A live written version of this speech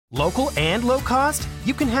Local and low cost?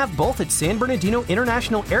 You can have both at San Bernardino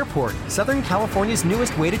International Airport, Southern California's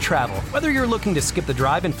newest way to travel. Whether you're looking to skip the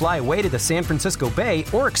drive and fly away to the San Francisco Bay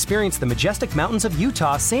or experience the majestic mountains of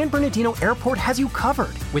Utah, San Bernardino Airport has you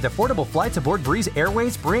covered. With affordable flights aboard Breeze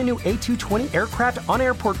Airways' brand new A220 aircraft on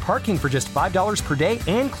airport parking for just $5 per day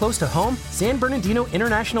and close to home, San Bernardino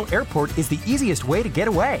International Airport is the easiest way to get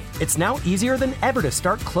away. It's now easier than ever to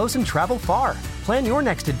start close and travel far. Plan your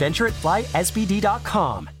next adventure at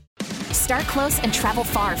flysbd.com. Start close and travel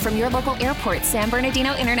far from your local airport, San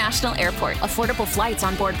Bernardino International Airport. Affordable flights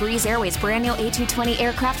on board Breeze Airways' brand new A220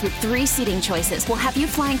 aircraft with 3 seating choices will have you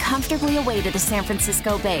flying comfortably away to the San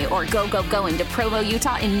Francisco Bay or go into Provo,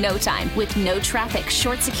 Utah in no time with no traffic,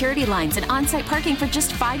 short security lines, and on-site parking for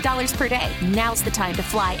just $5 per day. Now's the time to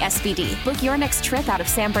fly SBD. Book your next trip out of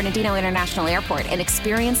San Bernardino International Airport and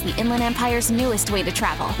experience the Inland Empire's newest way to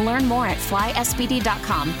travel. Learn more at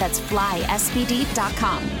flysbd.com. That's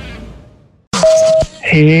flysbd.com.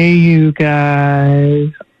 Hey, you guys.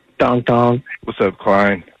 Dong dong. What's up,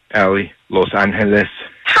 Klein, Allie, Los Angeles?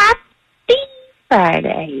 Happy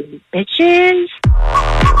Friday, bitches.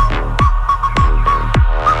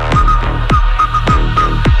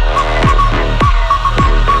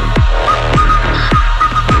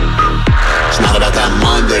 It's not about that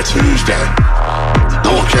Monday, Tuesday.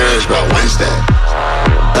 No one cares about Wednesday.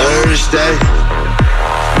 Thursday,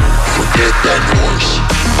 forget that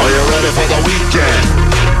noise. Are you ready for the weekend?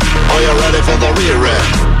 Are you ready for the rear end?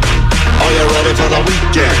 Are you ready for the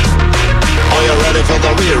weekend? Are you ready for the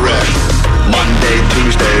rear end? Monday,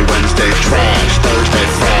 Tuesday, Wednesday, trash. Thursday,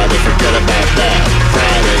 Friday, forget about that.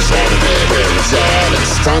 Friday, Saturday, where it's at. And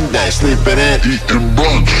Sunday, sleeping in, eating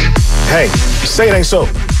brunch. Hey, say it ain't so.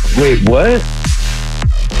 Wait, what?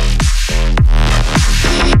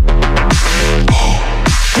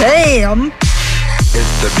 Damn! Hit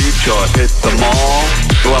the beach or hit the mall.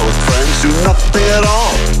 Go out with friends, do nothing at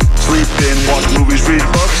all. Sleep in, watch movies, read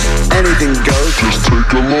books. Anything goes, just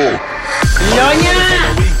take a look. Are you ready for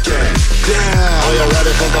the weekend? Yeah. Are you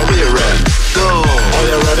ready for the rear end? Go. Are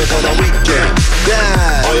you ready for the weekend?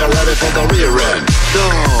 Yeah. Are you ready for the rear end? Go.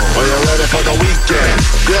 Are you ready for the weekend?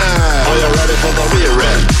 Yeah. Are you ready for the rear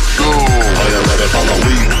end? Go. Are you ready for the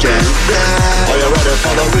weekend? Yeah. Are you ready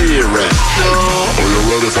for the rear end? Go. Are you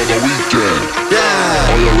ready for the weekend? Yeah.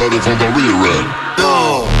 Are you ready for the rear end?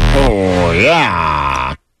 Go. Oh,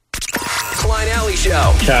 yeah. Klein Alley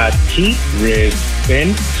Show. Chachi, Riz,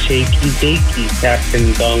 Ben, Shaky Bakey,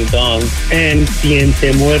 Captain Dong Dong, and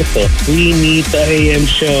Siente Muerto. We need the AM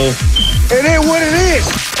show. It ain't what it is.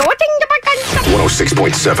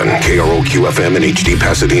 106.7 KROQ FM in HD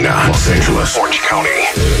Pasadena, Los Angeles, Orange County.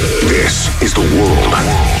 This is the world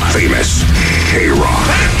famous K-Rock.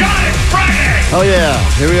 Thank God it's Friday! Oh yeah,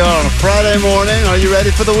 here we are on a Friday morning. Are you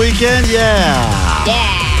ready for the weekend? Yeah.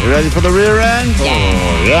 Yeah. You ready for the rear end? Yeah.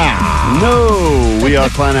 Oh yeah. No, we are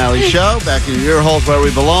Klein Alley Show, back in your holes where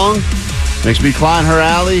we belong. Makes me Klein, her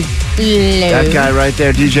Alley. Hello. That guy right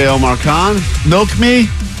there, DJ Omar Khan. Milk me.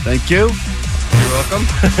 Thank you. You're welcome.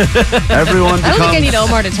 Everyone becomes... I don't think I need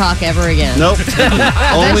Omar to talk ever again. Nope.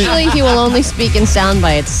 Eventually, he will only speak in sound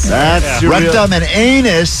bites. That's your Rectum and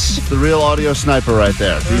anus. the real audio sniper right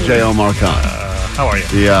there, DJ Omar Khan. How are you?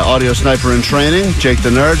 The audio sniper in training, Jake the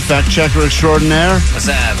Nerd, fact checker extraordinaire. What's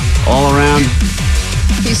that? All around.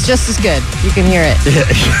 He's just as good. You can hear it.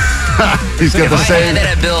 He's got the If I same... had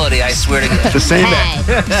that ability, I swear to God. The same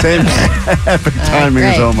epic timing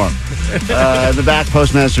as great. Omar. In the back,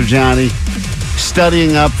 Postmaster Johnny,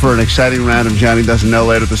 studying up for an exciting round of Johnny Doesn't Know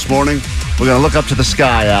later this morning. We're going to look up to the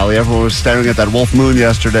sky, Allie. Everyone was staring at that wolf moon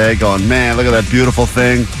yesterday, going, man, look at that beautiful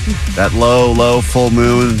thing. That low full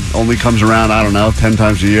moon only comes around, 10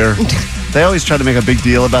 times a year. They always try to make a big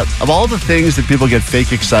deal about, of all the things that people get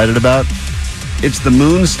fake excited about, it's the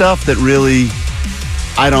moon stuff that really...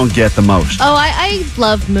 I don't get the most. Oh, I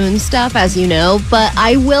love moon stuff, as you know, but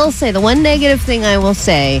I will say, the one negative thing I will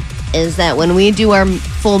say is that when we do our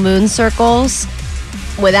full moon circles,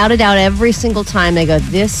 without a doubt, every single time they go,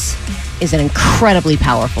 this is an incredibly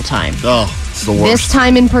powerful time. Oh, it's the worst. This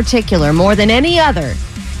time in particular, more than any other,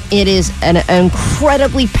 it is an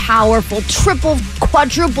incredibly powerful, triple,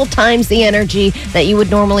 quadruple times the energy that you would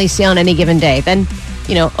normally see on any given day. Then,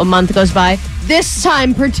 a month goes by. This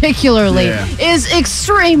time particularly is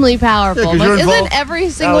extremely powerful. Yeah, isn't every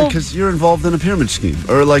single... Because you're involved in a pyramid scheme.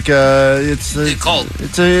 Or it's a cult.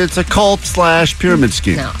 It's a cult/pyramid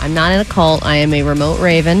scheme. No, I'm not in a cult. I am a remote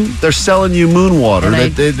raven. They're selling you moon water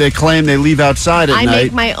that they claim they leave outside at night. I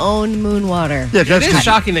make my own moon water. Yeah, it is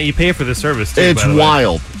shocking that you pay for the service, too. It's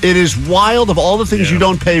wild. It is wild of all the things you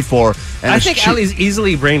don't pay for. And I think Allie's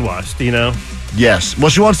easily brainwashed, Yes. Well,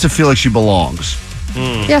 she wants to feel like she belongs.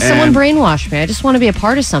 Yeah, someone brainwashed me. I just want to be a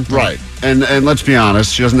part of something. Right. And let's be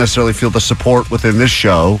honest, she doesn't necessarily feel the support within this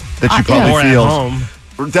show that she probably Or feels. at home.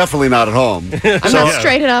 We're definitely not at home. I'm not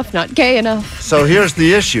straight enough, not gay enough, So here's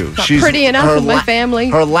the issue. not pretty enough with my family.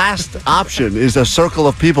 Her last option is a circle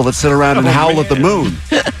of people that sit around and howl at the moon.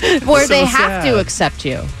 Where so they have sad. to accept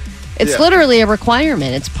you. It's Yeah. literally a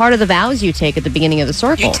requirement. It's part of the vows you take at the beginning of the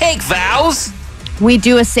circle. You take vows? We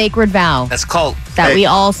do a sacred vow That's called. that we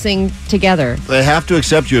all sing together. They have to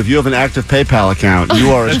accept you. If you have an active PayPal account,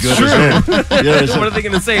 you are as good as in. You're as- What are they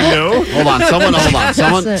going to say? No? Hold on.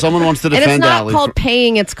 Someone wants to And it's defend not Allie. called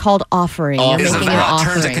paying, it's called offering. You're Is the making an vow terms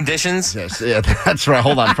and offering. conditions? Yes, yeah, that's right.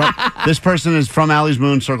 Hold on. This person is from Allie's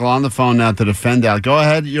Moon Circle on the phone now to defend Allie. Go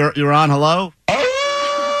ahead. You're on. Hello?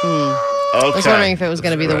 Okay. I was wondering if it was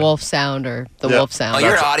going to be the wolf sound or the wolf sound. Oh,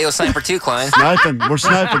 you're an audio sniper too, Klein. Sniping. We're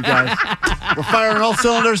sniping, guys. We're firing all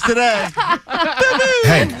cylinders today.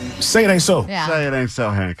 Hank, say it ain't so. Yeah. Say it ain't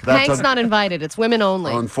so, Hank. Hank's not invited. It's women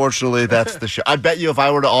only. Unfortunately, that's the show. I bet you if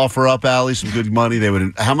I were to offer up Allie some good money, they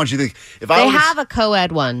would. How much do you think? If I They were to- have a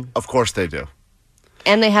co-ed one, Of course they do.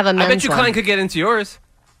 and they have a I men's bet you one. Klein could get into yours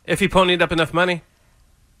if he ponied up enough money.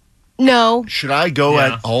 No, Should I go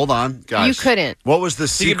Yeah. at? Hold on, guys. you couldn't. What was the He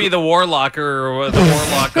secret? could be the warlock or the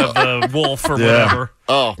warlock of the wolf or Yeah. whatever.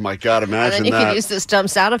 Oh my God! And Imagine then you that. can use this dumb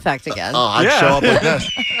sound effect again. Oh, I'd Yeah. show up like this.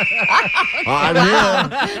 I'm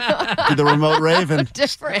here. Be the remote raven.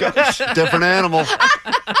 Different. Different animal.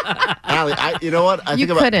 Allie, you know what? I You think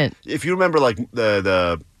about, couldn't. If you remember, like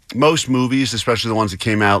the most movies, especially the ones that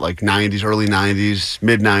came out like '90s, early '90s,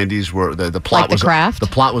 mid '90s, where the plot Like The was Craft? The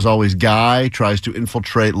plot was always guy tries to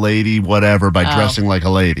infiltrate lady, whatever, by dressing like a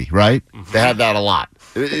lady. Right? They had that a lot.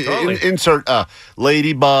 Totally. Insert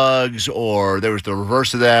ladybugs, or there was the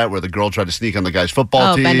reverse of that, where the girl tried to sneak on the guy's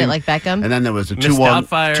football team. Bend It Like Beckham. And then there was a Miss 2-1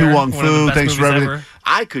 Doubtfire, 2-1 one of the food. best Thanks for movies everything. ever.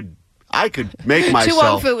 I could make 2-1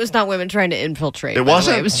 myself. Foot was not women trying to infiltrate. It by the way.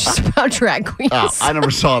 wasn't? It was just about drag queens. Oh, I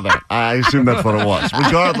never saw that. I assume that's what it was.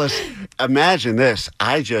 Regardless, imagine this.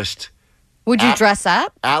 Would you dress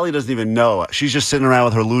up? Allie doesn't even know. She's just sitting around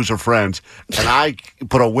with her loser friends, and I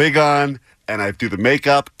put a wig on, and I do the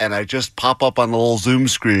makeup, and I just pop up on the little Zoom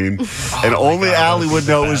screen, and only Allie would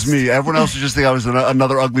know it was me. Everyone else would just think I was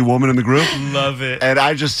another ugly woman in the group. Love it. And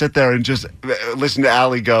I just sit there and just listen to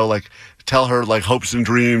Allie go, like, tell her, like, hopes and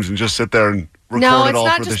dreams, and just sit there and record No, it it's all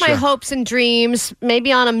not for just the my show. hopes and dreams.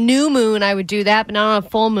 Maybe on a new moon I would do that, but not on a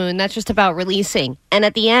full moon. That's just about releasing. And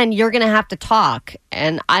at the end, you're going to have to talk.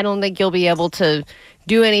 And I don't think you'll be able to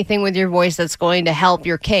do anything with your voice that's going to help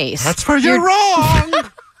your case. That's where you're wrong.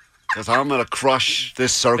 Because I'm going to crush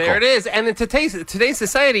this circle. There it is. And in today's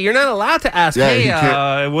society, you're not allowed to ask, Yeah, hey, you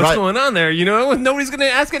can't- what's right. going on there? You know, nobody's going to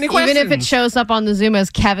ask any questions. Even if it shows up on the Zoom as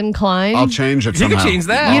Kevin Klein. I'll change it You can somehow. change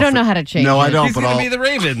that. You don't know how to change No, I it. don't, He's but going I'll, to be the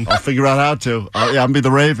Raven. I'll figure out how to. Yeah, I'm be the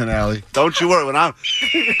Raven, Allie. Don't you worry. When I'm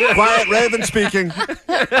quiet, Raven speaking.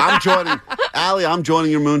 I'm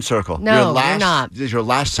joining your moon circle. No, you're not. This is your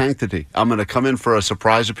last sanctity. I'm going to come in for a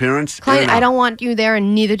surprise appearance. Klein, In and I out. don't want you there,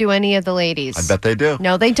 and neither do any of the ladies. I bet they do.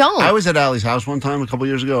 No, they don't. I was at Allie's house one time a couple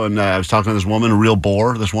years ago, and I was talking to this woman, a real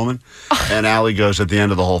bore, this woman. And Allie goes at the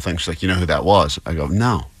end of the whole thing, she's like, you know who that was? I go,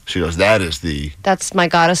 no. She goes, that is the... That's my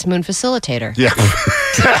goddess moon facilitator. Yeah.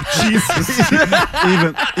 Jesus.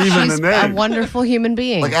 even She's the name. a wonderful human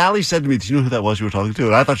being. Like Allie said to me, do you know who that was you were talking to?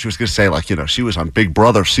 And I thought she was going to say, like, you know, she was on Big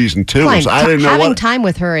Brother season 2. Klein, So I didn't know having what. time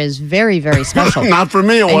with her is very, very special. Not for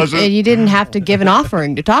me, it And- wasn't. and you didn't have to give an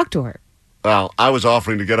offering to talk to her. Well, I was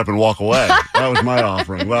offering to get up and walk away. That was my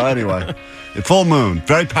offering. Well, anyway, it's full moon,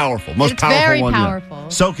 very powerful, most It's powerful very one yet. powerful.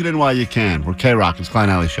 Soak it in while you can. We're K-Rock. It's Klein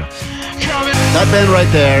Alley Show. That band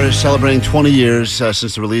right there is celebrating 20 years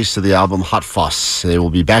since the release of the album Hot Fuss. They will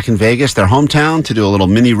be back in Vegas, their hometown, to do a little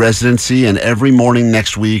mini residency. And every morning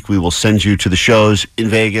next week, we will send you to the shows in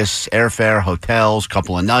Vegas, airfare, hotels,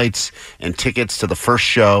 couple of nights, and tickets to the first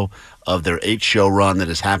show of their 8-show run that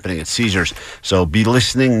is happening at Caesars. So be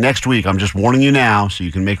listening next week. I'm just warning you now so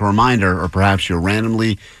you can make a reminder, or perhaps you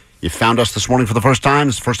found us this morning for the first time.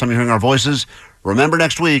 It's the first time you're hearing our voices. Remember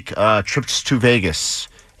next week, trips to Vegas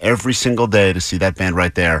every single day to see that band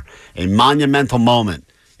right there. A monumental moment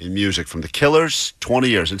in music from the Killers, 20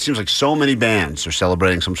 years. It seems like so many bands are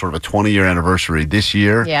celebrating some sort of a 20-year anniversary this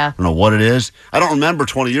year. Yeah. I don't know what it is. I don't remember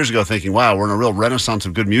 20 years ago thinking, wow, we're in a real renaissance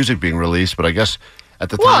of good music being released, but I guess at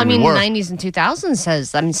the time Well, I mean, we the were. 90s and 2000s has,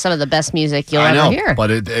 some of the best music you'll I know, ever hear. but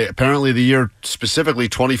apparently the year specifically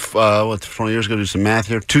 20 years ago, do some math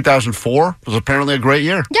here, 2004 was apparently a great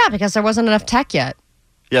year. Yeah, because there wasn't enough tech yet.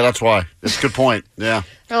 Yeah, that's why. That's a good point. Yeah.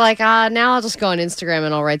 They're like, now I'll just go on Instagram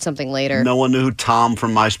and I'll write something later. No one knew who Tom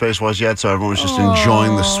from MySpace was yet, so everyone was just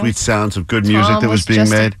enjoying the sweet sounds of good music that was being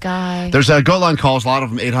just made. A guy. There's Goat Line calls, a lot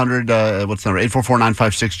of them, 800, what's the number?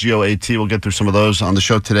 844-956-GOAT. We'll get through some of those on the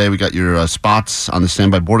show today. We got your spots on the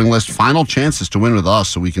standby boarding list. Final chances to win with us,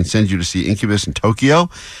 so we can send you to see Incubus in Tokyo.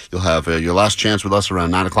 You'll have your last chance with us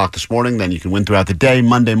around 9 o'clock this morning. Then you can win throughout the day.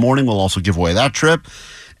 Monday morning, we'll also give away that trip.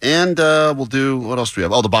 And we'll do, what else do we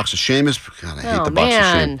have? Oh, the Box of Shame is, God, I hate the Box of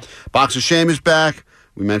Shame. Box of Shame is back.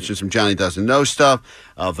 We mentioned some Johnny Doesn't Know stuff.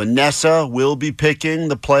 Vanessa will be picking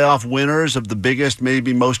the playoff winners of the biggest,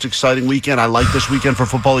 maybe most exciting weekend. I like this weekend for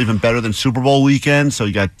football even better than Super Bowl weekend. So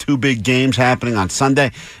you got 2 big games happening on Sunday.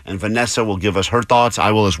 And Vanessa will give us her thoughts. I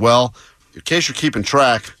will as well. In case you're keeping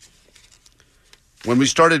track, when we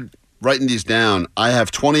started writing these down, I have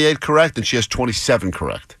 28 correct and she has 27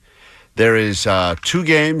 correct. There is 2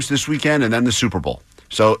 games this weekend and then the Super Bowl.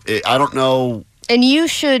 So I don't know. And you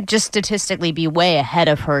should just statistically be way ahead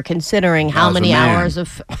of her, considering how many hours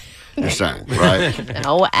of... You're saying, right?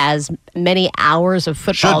 As many hours of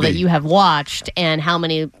football that you have watched and how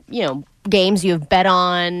many, games you've bet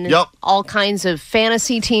on. Yep. All kinds of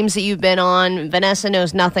fantasy teams that you've been on. Vanessa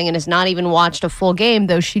knows nothing and has not even watched a full game,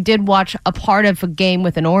 though she did watch a part of a game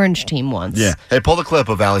with an orange team once. Yeah. Hey, pull the clip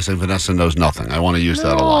of Allie saying Vanessa knows nothing. I want to use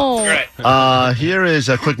that a lot. Right. Here is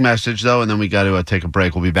a quick message, though, and then we got to take a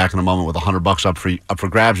break. We'll be back in a moment with $100 up for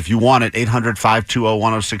grabs. If you want it,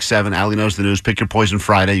 800-520-1067. Allie Knows the News. Pick your poison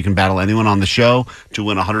Friday. You can battle anyone on the show to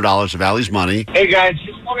win $100 of Allie's money. Hey, guys.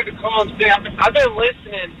 Just wanted to call and say I've been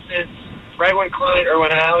listening since right when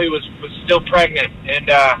Allie was still pregnant. And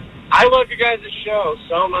I love you guys' show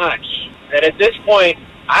so much that at this point,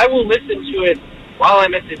 I will listen to it while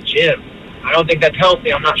I'm at the gym. I don't think that's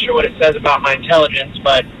healthy. I'm not sure what it says about my intelligence,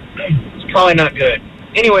 but it's probably not good.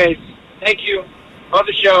 Anyways, thank you. Love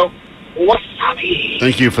the show. Wasabi.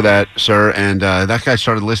 Thank you for that, sir. And that guy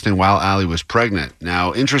started listening while Allie was pregnant.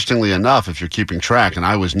 Now, interestingly enough, if you're keeping track, and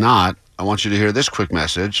I was not, I want you to hear this quick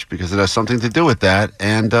message because it has something to do with that.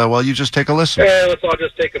 And, you just take a listen. Hey, let's all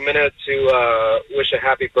just take a minute to wish a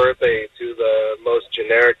happy birthday to the most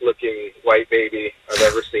generic-looking white baby I've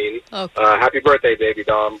ever seen. Okay. Happy birthday, baby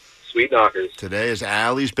Dom. Sweet knockers. Today is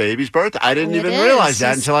Allie's baby's birthday. I didn't even realize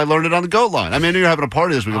that until I learned it on the Goat Line. I mean, I knew you were having a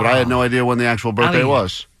party this week, but I had no idea when the actual birthday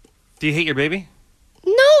was. Do you hate your baby?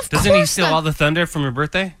 No, of course Doesn't he steal all the thunder from your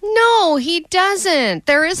birthday? No, he doesn't.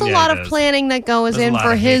 There is a lot of planning that goes in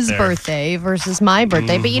for his birthday versus my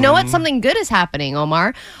birthday. But you know what? Something good is happening,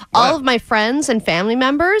 Omar. All of my friends and family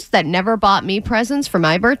members that never bought me presents for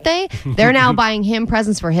my birthday, they're now buying him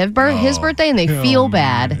presents for his birthday, and they feel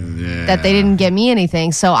bad that they didn't get me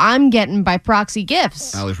anything. So I'm getting by proxy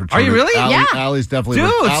gifts. Allie's Are you really? Yeah. Allie's definitely...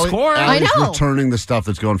 Score. Allie's I know. returning the stuff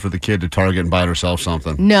that's going for the kid to Target and buy herself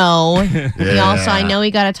something. No. He also, I know he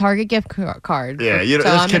got a Target gift card. Yeah, so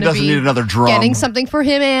this kid doesn't need another drum. Getting something for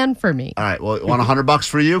him and for me. All right, well, want $100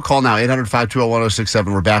 for you? Call now,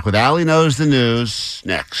 800-520-1067. We're back with Allie Knows the News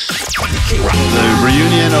next. The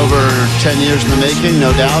reunion over 10 years in the making,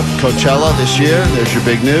 no doubt. Coachella this year. There's your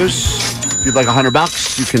big news. If you'd like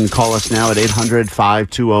 $100, you can call us now at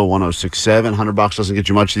 800-520-1067. $100 doesn't get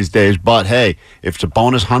you much these days, but hey, if it's a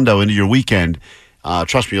bonus hundo into your weekend,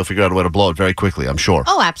 trust me, you'll figure out a way to blow it very quickly, I'm sure.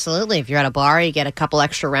 Oh, absolutely. If you're at a bar, you get a couple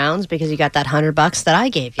extra rounds because you got that $100 that I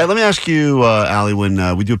gave you. Hey, let me ask you, Allie,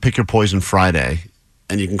 when we do Pick Your Poison Friday,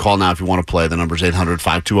 and you can call now if you want to play. The number's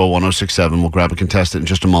 800-520-1067. We'll grab a contestant in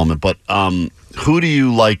just a moment. But who do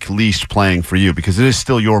you like least playing for you? Because it is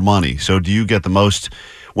still your money. So do you get the most...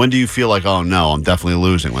 When do you feel like, oh, no, I'm definitely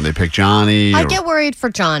losing? When they pick Johnny? I get worried for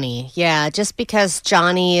Johnny, yeah, just because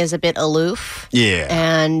Johnny is a bit aloof. Yeah.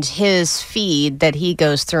 And his feed that he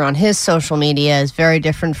goes through on his social media is very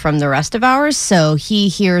different from the rest of ours. So he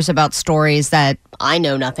hears about stories that I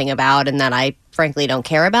know nothing about and that I frankly don't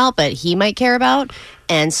care about, but he might care about.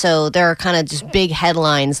 And so there are kind of just big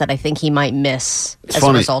headlines that I think he might miss as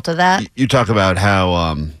a result of that. You talk about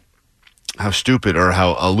how stupid or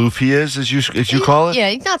how aloof he is, as you call it? Yeah,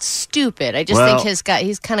 he's not stupid. I just think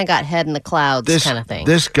he's kind of got head in the clouds kind of thing.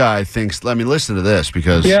 This guy thinks, let me listen to this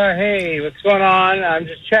because... Yeah, hey, what's going on? I'm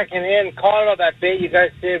just checking in, calling about that bit you guys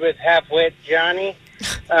did with Half-Wit Johnny.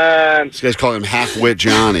 This guy's calling him Half-Wit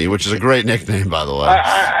Johnny, which is a great nickname, by the way.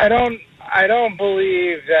 I don't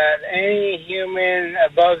believe that any human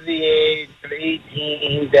above the age of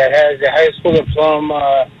 18 that has a high school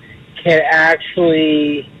diploma can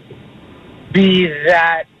actually... be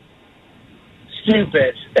that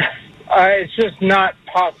stupid. It's just not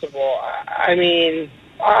possible. I mean,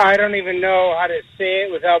 I don't even know how to say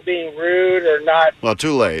it without being rude or not. Well,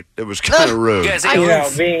 too late. It was kind of rude.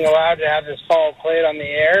 Being allowed to have this call played on the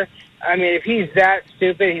air. I mean, if he's that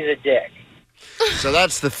stupid, he's a dick. So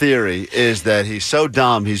that's the theory, is that he's so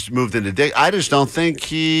dumb he's moved into dick. I just don't think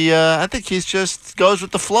he. I think he's just goes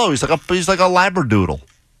with the flow. He's like a labradoodle.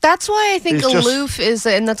 That's why I think He's aloof is,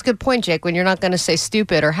 and that's a good point, Jake. When you're not going to say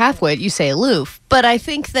stupid or half-wit, you say aloof. But I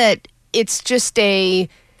think that it's just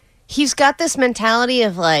he's got this mentality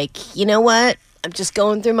of like, you know what? I'm just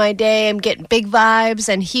going through my day. I'm getting big vibes.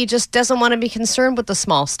 And he just doesn't want to be concerned with the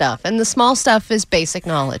small stuff. And the small stuff is basic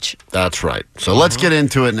knowledge. That's right. So let's get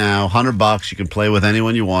into it now. $100. You can play with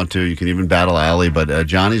anyone you want to. You can even battle Allie, but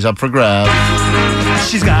Johnny's up for grabs.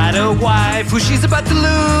 She's got a wife who she's about to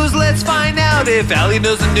lose. Let's find out if Allie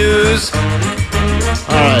knows the news.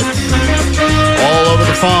 All right. All over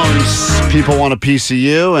the phones, people want a piece of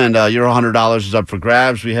you, and your $100 is up for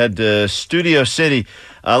grabs. We head to Studio City.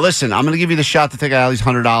 Listen, I'm going to give you the shot to take Allie's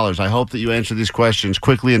 $100. I hope that you answer these questions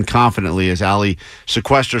quickly and confidently as Allie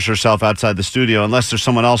sequesters herself outside the studio, unless there's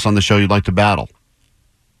someone else on the show you'd like to battle.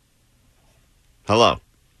 Hello?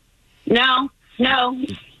 No.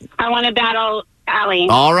 I want to battle Allie.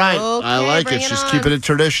 All right. Okay, I like it. She's keeping it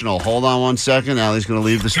traditional. Hold on one second. Allie's going to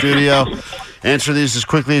leave the studio. Answer these as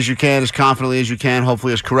quickly as you can, as confidently as you can,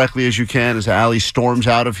 hopefully as correctly as you can as Allie storms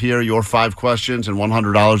out of here. Your 5 questions and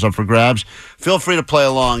 $100 up for grabs. Feel free to play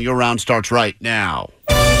along. Your round starts right now.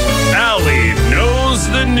 Allie knows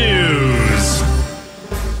the news.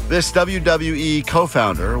 This WWE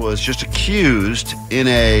co-founder was just accused in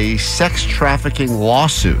a sex trafficking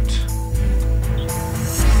lawsuit.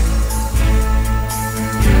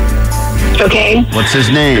 Okay. What's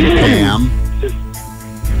his name, Pam?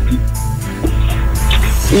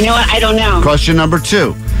 You know what? I don't know. Question number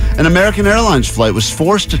 2. An American Airlines flight was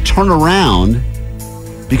forced to turn around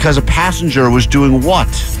because a passenger was doing what?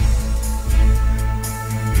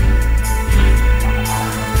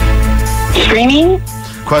 Screaming?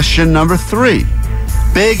 Question number 3.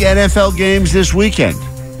 Big NFL games this weekend.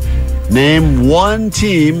 Name one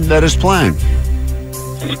team that is playing.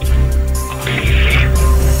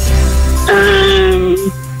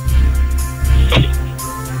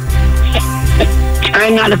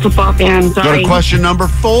 I'm not a football fan, sorry. Go to question number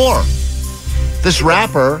 4. This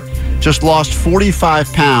rapper just lost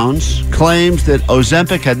 45 pounds, claims that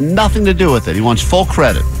Ozempic had nothing to do with it. He wants full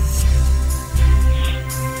credit.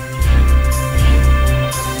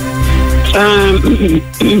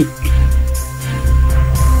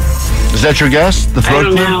 Is that your guess? The throat I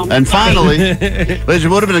don't clear? know. And finally, ladies, it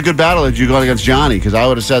would have been a good battle if you gone against Johnny, because I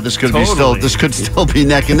would have said this could still be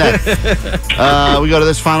neck and neck. We go to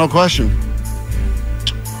this final question.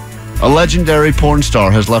 A legendary porn star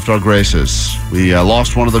has left our graces. We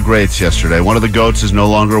lost one of the greats yesterday. One of the goats is no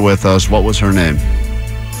longer with us. What was her name?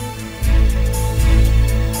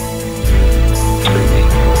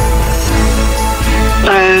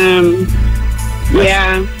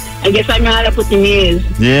 Yeah. I guess I'm not up with the news.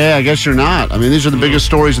 Yeah, I guess you're not. I mean, these are the biggest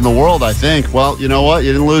stories in the world, I think. Well, you know what?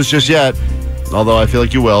 You didn't lose just yet. Although I feel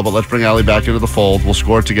like you will, but let's bring Allie back into the fold. We'll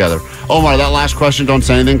score it together. Omar, that last question, don't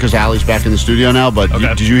say anything because Allie's back in the studio now, but Okay.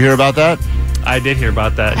 did you hear about that? I did hear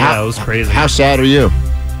about that. Yeah, it was crazy. How sad are you?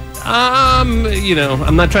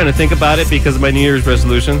 I'm not trying to think about it because of my New Year's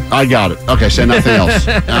resolution. I got it. Okay, say nothing else.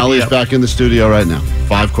 Allie's back in the studio right now.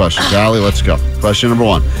 5 questions. Allie, let's go. Question number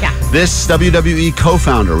 1. Yeah. This WWE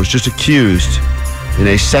co-founder was just accused in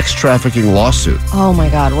a sex trafficking lawsuit. Oh, my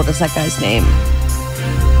God. What is that guy's name?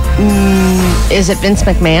 Is it Vince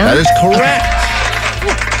McMahon? That is correct.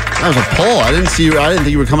 That was a pull. I didn't think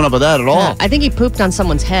you were coming up with that at all. I think he pooped on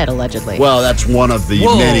someone's head, allegedly. Well, that's one of the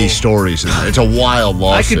many stories in there. It's a wild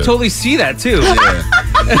lawsuit. I could totally see that, too.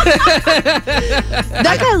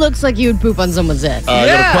 That guy looks like you would poop on someone's head. Go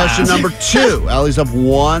to question number 2. Allie's up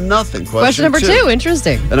 1-0. Question number 2.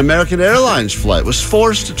 Interesting. An American Airlines flight was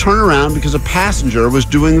forced to turn around because a passenger was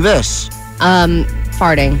doing this.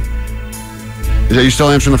 Farting. Are you still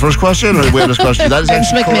answering the first question, or do we have this question? That is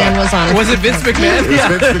Vince actually McMahon correct. was on it. Was it Vince McMahon? It was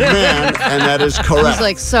Vince McMahon, and that is correct. He's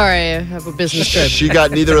like, sorry, I have a business trip. She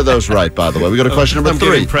got neither of those right, by the way. We go to question number I'm 3.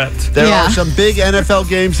 getting prepped. There are some big NFL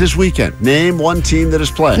games this weekend. Name one team that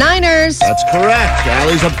is playing. Niners. That's correct.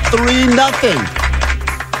 Allie's up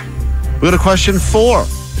 3-0. We go to question 4.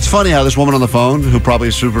 It's funny how this woman on the phone, who probably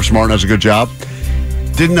is super smart and has a good job,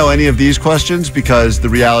 didn't know any of these questions because the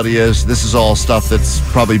reality is this is all stuff that's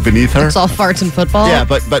probably beneath her. It's all farts and football. Yeah,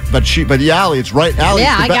 but Allie, it's right. Allie,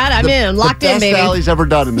 Yeah, I got it. I'm in. I'm locked in, baby. The best Allie's ever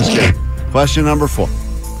done in this game. Question number 4.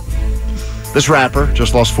 This rapper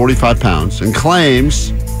just lost 45 pounds and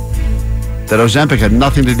claims that Ozempic had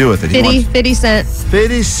nothing to do with it. 50 Cent.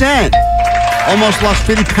 50 Cent. Almost lost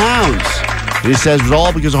 50 pounds. He says it was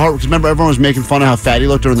all because of hard work. Remember, everyone was making fun of how fat he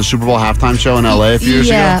looked during the Super Bowl halftime show in L.A. a few years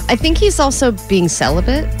ago? Yeah, I think he's also being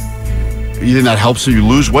celibate. You think that helps you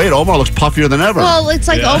lose weight? Omar looks puffier than ever. Well, it's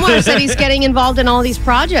like Omar said he's getting involved in all these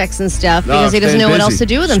projects and stuff because he doesn't know what else to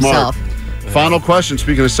do with himself. Final question,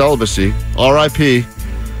 speaking of celibacy. R.I.P.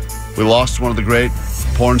 We lost one of the great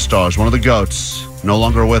porn stars, one of the GOATs, no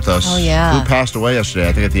longer with us. Oh, yeah. Who passed away yesterday,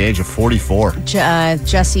 I think at the age of 44.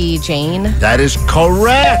 Jessie Jane. That is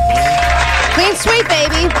correct. Clean sweep,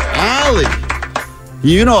 baby. Allie,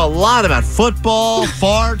 you know a lot about football,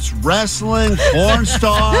 farts, wrestling, porn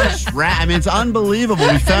stars. I mean, it's unbelievable.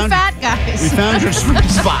 We found fat guys. We found your sweet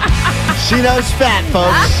spot. She knows fat,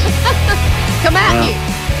 folks. Come at me.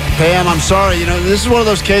 Pam, I'm sorry. You know, this is one of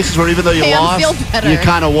those cases where even though you lost, you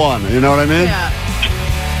kind of won. You know what I mean? Yeah.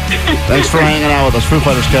 Thanks for hanging out with us. Foo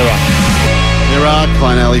Fighters, K-Rock. K-Rock,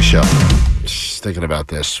 Klein Alley Show. Just thinking about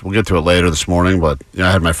this. We'll get to it later this morning, but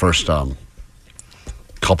I had my first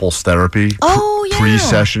couples therapy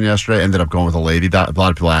pre-session yesterday. Ended up going with a lady. A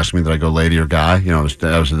lot of people asked me, did I go lady or guy? You know,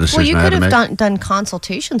 that was a decision Well, you I had could to make. have done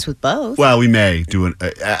consultations with both. Well, we may do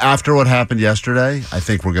it. After what happened yesterday, I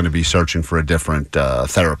think we're going to be searching for a different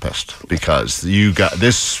therapist because you got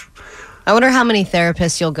this. I wonder how many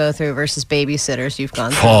therapists you'll go through versus babysitters you've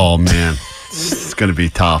gone through. Oh, man. It's going to be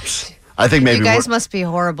tops. I think maybe you guys must be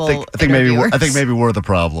horrible. I think maybe we're the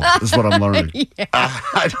problem. This is what I'm learning. Yeah.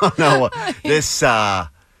 I don't know.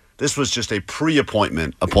 This was just a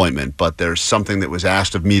pre-appointment, but there's something that was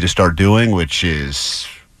asked of me to start doing, which is...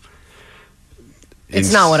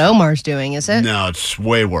 It's not what Omar's doing, is it? No, it's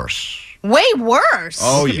way worse. Way worse?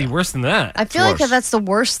 Oh, It could be worse than that. I feel like that's the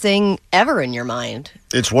worst thing ever in your mind.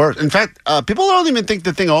 It's worse. In fact, people don't even think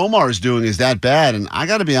the thing Omar is doing is that bad. And I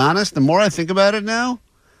got to be honest, the more I think about it now,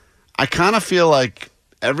 I kind of feel like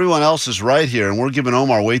everyone else is right here, and we're giving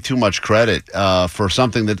Omar way too much credit for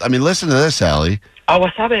something that... I mean, listen to this, Allie. Oh,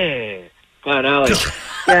 wasabi. Come on, Allie.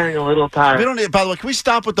 Getting a little tired. We don't need... By the way, can we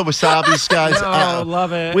stop with the wasabis, guys? No,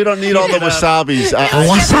 love it. We don't need all the wasabis.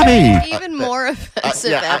 Wasabi! Even more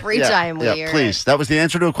offensive every time we hear please. That was the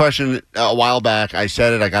answer to a question a while back. I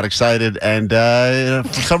said it. I got excited. And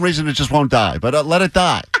for some reason, it just won't die. But let it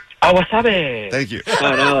die. Oh, wasabi. Thank you.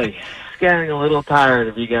 Come on, Allie. Getting a little tired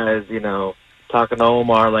of you guys, talking to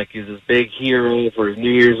Omar like he's this big hero for his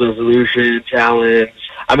New Year's resolution challenge.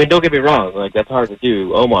 I mean, don't get me wrong. Like, that's hard to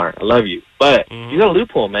do. Omar, I love you. But you got a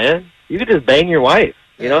loophole, man. You could just bang your wife.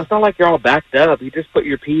 It's not like you're all backed up. You just put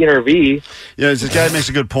your P in her V. Yeah, this guy makes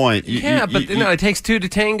a good point. But it takes two to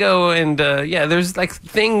tango, and there's like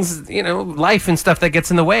things, life and stuff that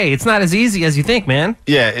gets in the way. It's not as easy as you think, man.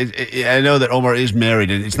 Yeah, I know that Omar is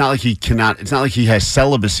married, and it's not like he cannot. It's not like he has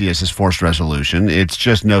celibacy as his forced resolution. It's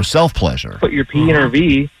just no self-pleasure. Put your P in her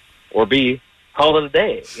V, or B, call it a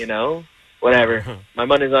day. Whatever. My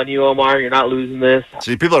money's on you, Omar. You're not losing this.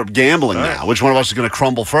 See, people are gambling now. Which one of us is going to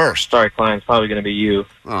crumble first? Sorry, Klein. It's probably going to be you.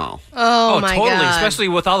 Oh my totally. God. Especially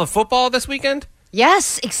with all the football this weekend.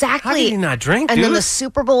 Yes, exactly. How can you not drink, and dude? then the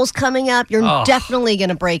Super Bowl's coming up. You're definitely going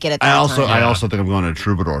to break it at that time. I also think I'm going to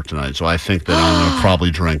Troubadour tonight, so I think that I'm going to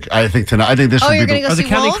probably drink. I think this would be you're going to go see the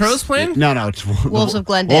County Wolves? Crows playing? No, it's Wolves of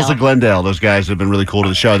Glendale. Wolves of Glendale. Those guys have been really cool to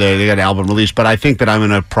the show. They got an album released, but I think that I'm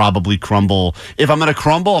going to probably crumble. If I'm going to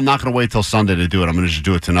crumble, I'm not going to wait till Sunday to do it. I'm going to just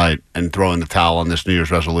do it tonight and throw in the towel on this New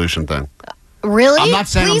Year's resolution thing. Really? I'm not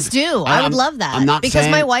saying Please do. I would love that. I'm not because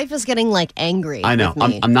saying, my wife is getting angry. I know. With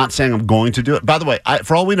me. I'm not saying I'm going to do it. By the way,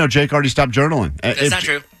 for all we know, Jake already stopped journaling. That's not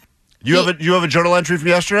true. You have a journal entry from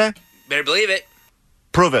yesterday? Better believe it.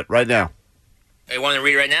 Prove it right now. You want to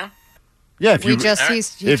read it right now? Yeah, if you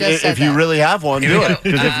if you really have one, do it.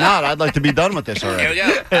 Because if not, I'd like to be done with this already.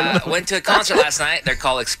 Here we go. Went to a concert last night. They're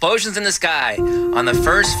called Explosions in the Sky on the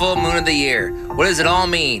first full moon of the year. What does it all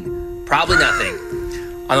mean? Probably nothing.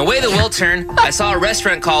 On the way to Wiltern, I saw a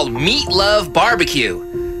restaurant called Meat Love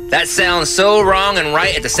Barbecue. That sounds so wrong and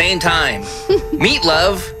right at the same time. Meat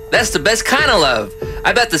love? That's the best kind of love.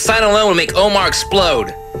 I bet the sign alone would make Omar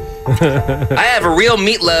explode. I have a real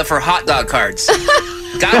meat love for hot dog carts.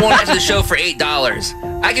 Got one after the show for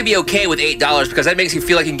 $8. I could be okay with $8 because that makes you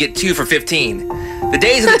feel like you can get 2 for $15. The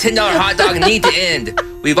days of the $10 hot dog need to end.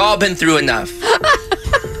 We've all been through enough.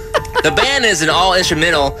 The band is an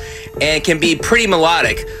all-instrumental and can be pretty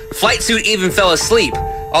melodic. Flight Suit even fell asleep,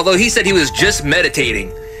 although he said he was just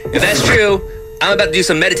meditating. If that's true, I'm about to do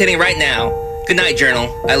some meditating right now. Good night, Journal.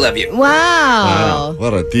 I love you. Wow.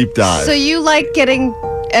 What a deep dive. So you like getting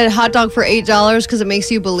a hot dog for $8 because it makes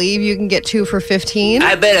you believe you can get 2 for $15?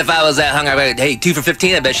 I bet if I was that hungry, I'd be like, hey, 2 for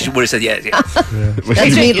 $15, I bet she would have said yes. Yeah.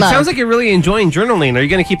 That's meat It love. sounds like you're really enjoying journaling. Are you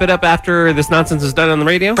going to keep it up after this nonsense is done on the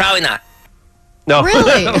radio? Probably not. No.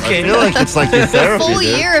 Really? Okay. I feel like it's like your therapy. A full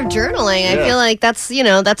dude. year of journaling. I Yeah. feel like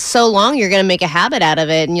that's so long you're going to make a habit out of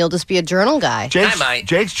it and you'll just be a journal guy.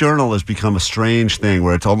 Jake's journal has become a strange thing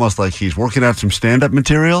where it's almost like he's working out some stand-up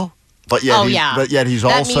material, but yet he's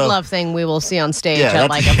that also meatloaf thing we will see on stage Yeah, at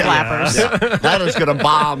like a Flappers. Yeah. That is going to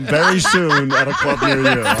bomb very soon at a club near you.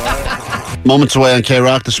 All right? Moments away on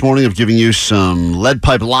K-Rock this morning of giving you some lead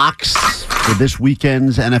pipe locks for this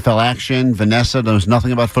weekend's NFL action. Vanessa knows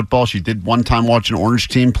nothing about football. She did one time watch an Orange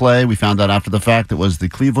team play. We found out after the fact it was the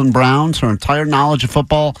Cleveland Browns. Her entire knowledge of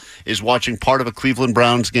football is watching part of a Cleveland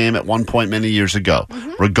Browns game at one point many years ago.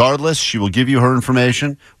 Regardless, she will give you her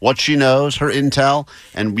information, what she knows, her intel,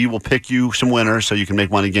 and we will pick you some winners so you can make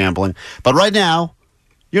money gambling. But right now,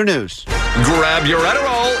 your news. Grab your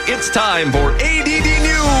Adderall. It's time for ADD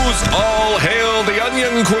News. All hail the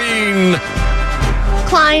Onion Queen.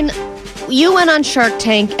 Klein, you went on Shark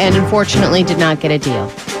Tank and unfortunately did not get a deal.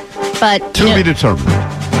 But To be determined.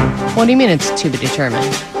 What do you mean it's to be determined?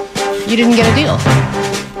 You didn't get a deal.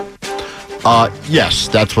 Yes,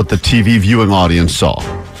 that's what the TV viewing audience saw.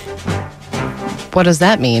 What does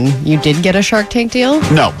that mean? You did get a Shark Tank deal?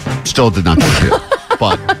 No, still did not get a deal.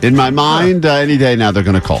 But in my mind, any day now they're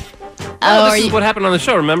going to call. Oh, this is what happened on the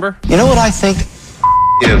show, remember? You know what I think?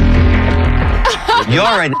 You. You're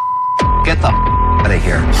a get the out of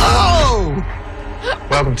here. Oh!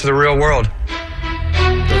 Welcome to the real world.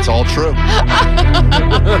 That's all true.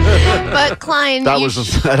 But Klein,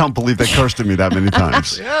 I don't believe they cursed at me that many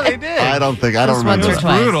times. Yeah, they did. I don't remember once or that.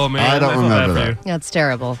 twice. Brutal, man. I don't remember that. That's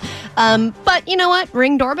terrible. But you know what?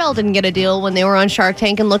 Ring Doorbell didn't get a deal when they were on Shark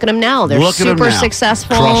Tank, and look at them now. They're Look at 'em super now.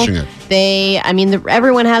 successful. Crushing it.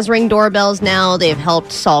 Everyone has Ring doorbells now. They've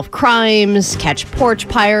helped solve crimes, catch porch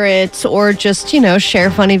pirates, or just, share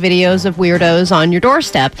funny videos of weirdos on your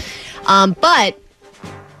doorstep. But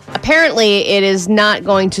apparently it is not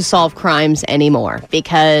going to solve crimes anymore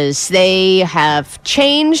because they have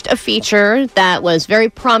changed a feature that was very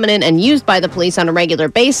prominent and used by the police on a regular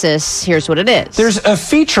basis. Here's what it is. There's a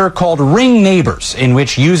feature called Ring Neighbors in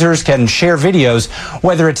which users can share videos,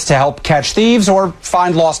 whether it's to help catch thieves or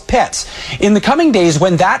find lost pets. In the coming days,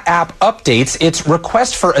 when that app updates, its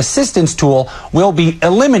request for assistance tool will be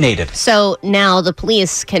eliminated. So now the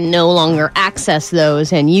police can no longer access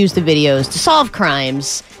those and use the videos to solve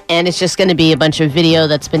crimes. And it's just going to be a bunch of video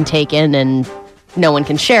that's been taken and no one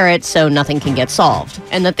can share it, so nothing can get solved.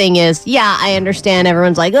 And the thing is, yeah, I understand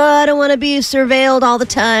everyone's like, oh, I don't want to be surveilled all the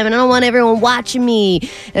time, and I don't want everyone watching me.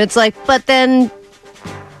 And it's like, but then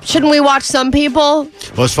shouldn't we watch some people?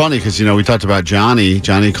 Well, it's funny because, we talked about Johnny.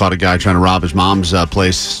 Johnny caught a guy trying to rob his mom's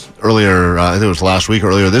place earlier, I think it was last week or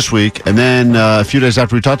earlier this week. And then a few days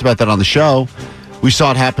after we talked about that on the show, we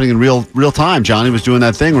saw it happening in real time. Johnny was doing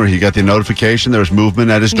that thing where he got the notification. There was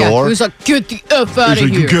movement at his door. He was like, get the F out of He's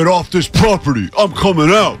like, here. you get off this property. I'm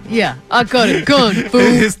coming out. Yeah, I got a gun, fool.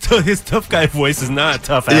 His tough guy voice is not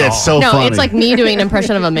tough at all. Yeah, it's so funny. No, it's like me doing an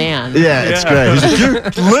impression of a man. Yeah, it's great. He's like,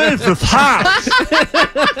 you leave this house.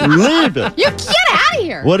 Leave it. You get out of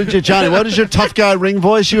here. What is your tough guy ring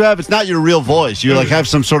voice you have? It's not your real voice. You have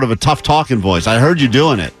some sort of a tough talking voice. I heard you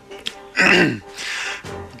doing it.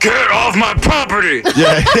 Get off my property!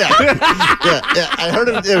 Yeah. I heard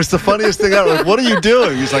it. It was the funniest thing ever. Like, what are you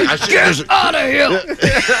doing? He's like, Get out of here!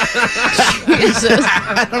 Jesus.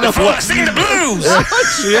 I don't know what. Sing the blues!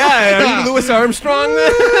 Yeah, are you Louis Armstrong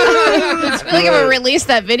then? I feel like if I release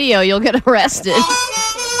that video, you'll get arrested.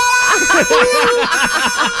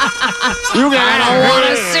 I don't want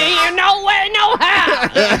to see you no way, no how.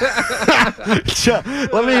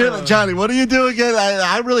 Let me hear, Johnny. What are you doing again?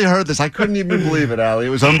 I really heard this. I couldn't even believe it, Allie. It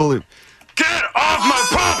was unbelievable. Get off my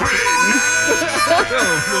property!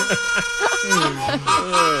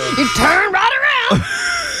 You turn right around.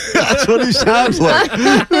 That's what he sounds like.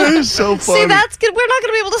 It's so funny. See, that's good. We're not going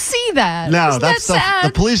to be able to see that. No, Isn't that's that sad?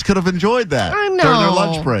 the police could have enjoyed that I during their know.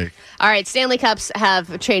 lunch break. All right, Stanley Cups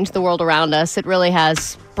have changed the world around us. It really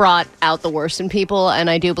has brought out the worst in people, and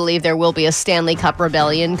I do believe there will be a Stanley Cup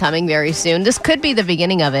rebellion coming very soon. This could be the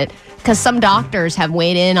beginning of it, because some doctors have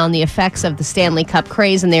weighed in on the effects of the Stanley Cup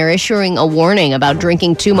craze, and they're issuing a warning about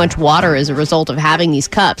drinking too much water as a result of having these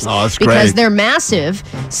cups. Oh, that's because great. they're massive.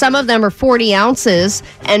 Some of them are 40 ounces,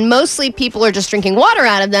 and mostly people are just drinking water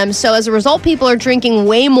out of them. So as a result, people are drinking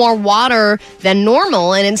way more water than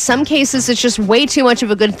normal, and in some cases, it's just way too much of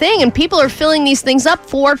a good thing, and people are filling these things up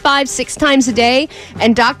 4, 5, 6 times a day,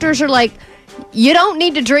 and doctors are like, You don't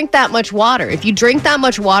need to drink that much water. If you drink that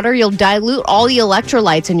much water, you'll dilute all the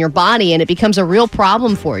electrolytes in your body, and it becomes a real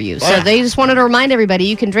problem for you. So they just wanted to remind everybody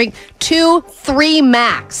you can drink 2-3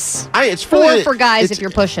 max. It's 4 for guys if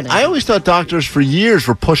you're pushing it. I always thought doctors for years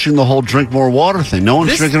were pushing the whole drink more water thing. No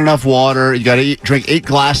one's drinking enough water. You got to drink 8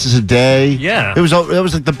 glasses a day. Yeah. It was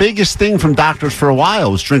like the biggest thing from doctors for a while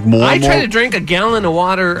was drink more. I try to drink a gallon of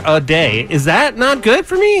water a day. Is that not good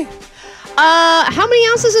for me? How many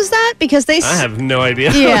ounces is that? Because I have no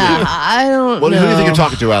idea. Yeah, I don't know. Who do you think you're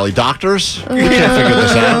talking to, Allie? Doctors? You can't figure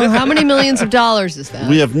this out. How many millions of dollars is that?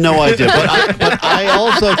 We have no idea. But I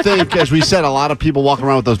also think, as we said, a lot of people walking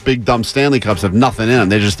around with those big, dumb Stanley Cups have nothing in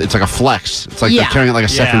them. It's like a flex. It's like they're carrying it like a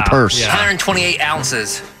second purse. 128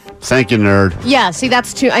 ounces. Thank you, nerd. Yeah, see,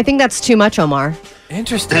 I think that's too much, Omar.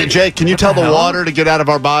 Interesting. Hey, Jake, can you tell the water to get out of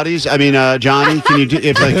our bodies? I mean, Johnny, can you do,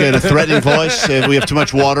 if like in a threatening voice, if we have too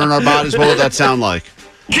much water in our bodies, what would that sound like?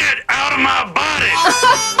 Get out of my body!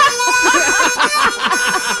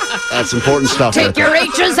 That's important stuff. Take your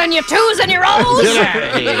H's and your 2's and your O's.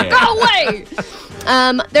 Go away.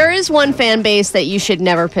 There is one fan base that you should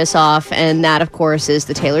never piss off, and that, of course, is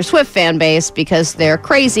the Taylor Swift fan base because they're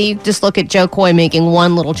crazy. Just look at Joe Coy making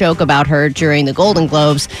one little joke about her during the Golden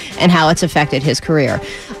Globes and how it's affected his career.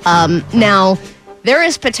 Now, there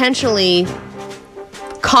is potentially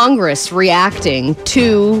Congress reacting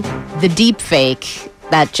to the deep fake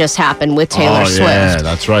that just happened with Taylor Swift. Yeah,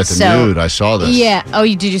 that's right. The nude. I saw this. Yeah. Oh,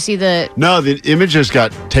 did you see the... No, the images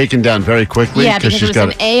got taken down very quickly. Yeah, because it was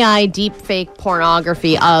an AI deepfake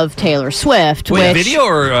pornography of Taylor Swift. Wait, video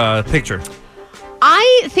or picture?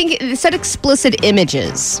 I think it said explicit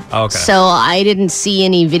images. Okay. So I didn't see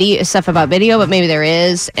any video stuff about video, but maybe there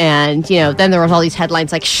is. And, then there was all these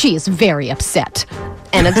headlines like, she is very upset.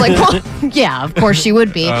 And it's like, well, yeah, of course she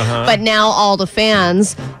would be. Uh-huh. But now all the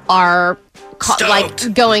fans are...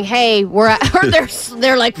 like going, hey, we're at, or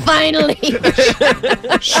they're like, finally.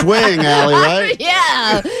 Swing, Allie, right?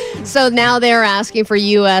 Yeah. So now they're asking for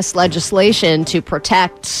U.S. legislation to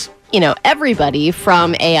protect, everybody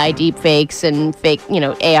from AI deepfakes and fake,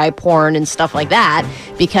 AI porn and stuff like that,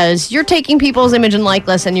 because you're taking people's image and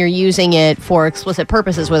likeness and you're using it for explicit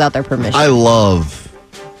purposes without their permission. I love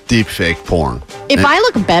deepfake porn. If I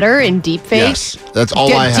look better in deepfake, yes, that's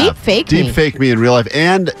all I have. Deepfake me in real life.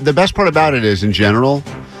 And the best part about it is, in general,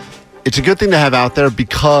 it's a good thing to have out there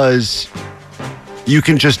because you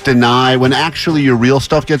can just deny when actually your real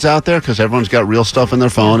stuff gets out there, because everyone's got real stuff in their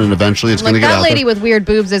phone and eventually it's going to get out there. That lady with weird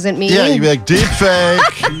boobs isn't me. Yeah, you'd be like,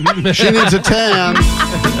 deepfake. She needs a tan.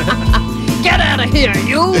 Get out of here,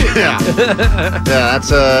 you! Yeah, that's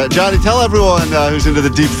Johnny. Tell everyone who's into the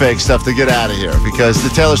deepfake stuff to get out of here because the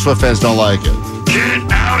Taylor Swift fans don't like it. Get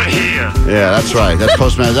out of here! Yeah, that's right. That's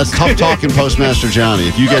Postmaster. That's tough talking Postmaster Johnny.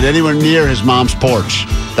 If you get anywhere near his mom's porch,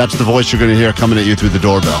 that's the voice you're going to hear coming at you through the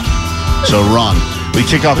doorbell. So run. We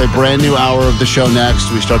kick off a brand new hour of the show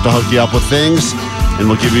next. We start to hook you up with things, and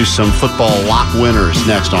we'll give you some football lock winners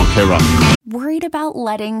next on K-Rock. Worried about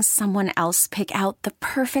letting someone else pick out the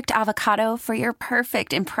perfect avocado for your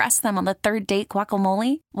perfect impress them on the third date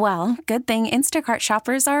guacamole? Well, good thing Instacart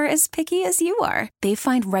shoppers are as picky as you are. They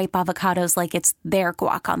find ripe avocados like it's their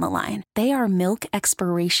guac on the line. They are milk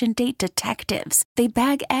expiration date detectives. They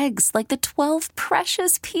bag eggs like the 12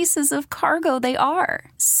 precious pieces of cargo they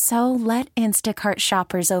are. So let Instacart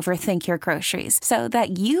shoppers overthink your groceries so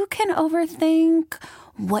that you can overthink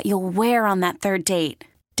what you'll wear on that third date.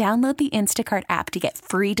 Download the Instacart app to get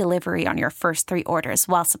free delivery on your first 3 orders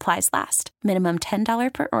while supplies last. Minimum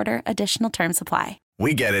 $10 per order. Additional terms apply.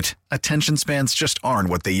 We get it. Attention spans just aren't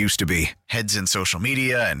what they used to be. Heads in social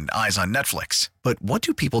media and eyes on Netflix. But what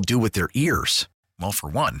do people do with their ears? Well, for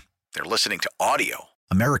one, they're listening to audio.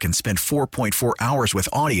 Americans spend 4.4 hours with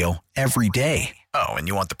audio every day. Oh, and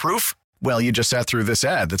you want the proof? Well, you just sat through this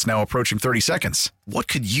ad that's now approaching 30 seconds. What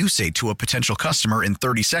could you say to a potential customer in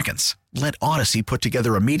 30 seconds? Let Odyssey put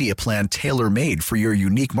together a media plan tailor-made for your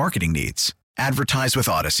unique marketing needs. Advertise with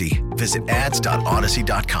Odyssey. Visit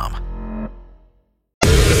ads.odyssey.com.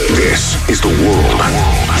 This is the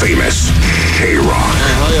world-famous K-Rock.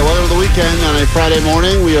 Well, yeah, welcome to the weekend on a Friday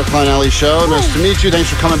morning. We are Klein Alley Show. Nice to meet you.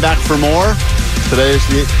 Thanks for coming back for more. Today is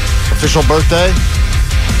the official birthday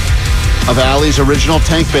of Allie's original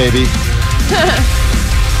Tank Baby.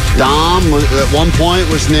 Dom, at one point,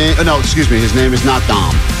 was named... no, excuse me. His name is not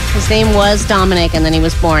Dom. His name was Dominic, and then he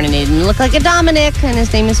was born, and he didn't look like a Dominic, and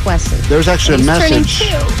his name is Wesley. There's actually a message.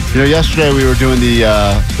 Yesterday we were doing we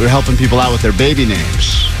were helping people out with their baby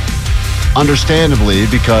names. Understandably,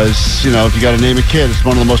 because, if you got to name a kid, it's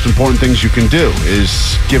one of the most important things you can do,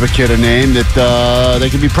 is give a kid a name that they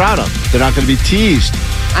can be proud of. They're not going to be teased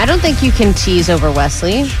I don't think you can tease over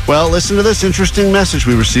Wesley. Well, listen to this interesting message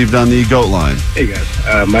we received on the GOAT line. Hey,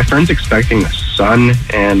 guys. My friend's expecting a son,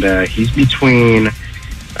 and he's between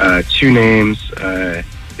two names.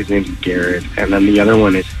 His name's Garrett, and then the other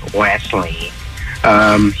one is Wesley.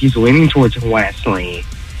 He's leaning towards Wesley.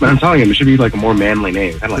 But I'm telling him it should be like a more manly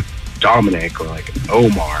name. Kind of like Dominic or like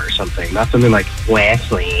Omar or something. Not something like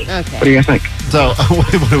Wesley. Okay. What do you guys think? So, what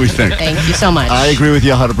do we think? Thank you so much. I agree with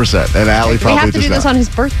you 100%. And Allie Do we probably have to does do this not. on his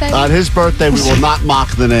birthday? On his birthday, we will not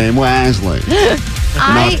mock the name Wesley.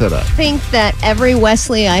 I Not today. think that every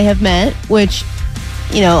Wesley I have met, which,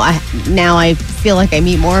 now I feel like I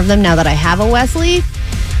meet more of them now that I have a Wesley,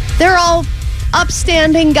 they're all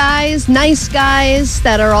upstanding guys, nice guys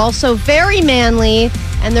that are also very manly,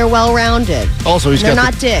 and they're well-rounded. Also, they're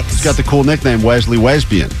not dicks. He's got the cool nickname Wesley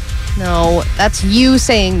Wesbian. No, that's you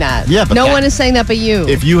saying that. Yeah, but no one is saying that but you.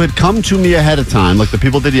 If you had come to me ahead of time, like the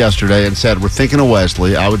people did yesterday, and said, we're thinking of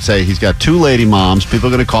Wesley, I would say he's got two lady moms. People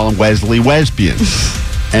are going to call him Wesley Wesbian.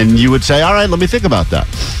 And you would say, all right, let me think about that.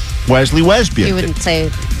 Wesley Wesbian. You wouldn't say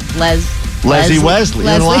Leslie Wesley.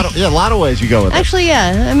 Leslie. A lot of ways you go with it. Actually,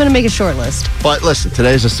 yeah, I'm going to make a short list. But listen,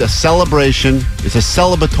 today's a celebration. It's a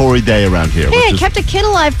celebratory day around here. Hey, I kept a kid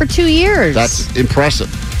alive for 2 years. That's impressive.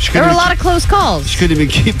 There were a lot of close calls. She couldn't even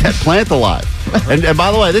keep that plant alive. and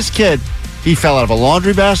by the way, this kid, he fell out of a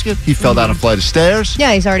laundry basket. He fell down a flight of stairs.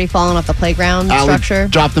 Yeah, he's already fallen off the playground Allie structure.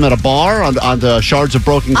 Dropped him at a bar on the shards of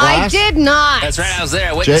broken glass. I did not. That's right. I was there.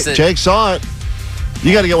 I witnessed it. Jake saw it.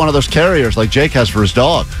 You got to get one of those carriers like Jake has for his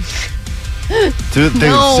dog.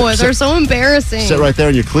 No, they're so embarrassing. Sit right there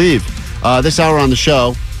in your cleave. This hour on the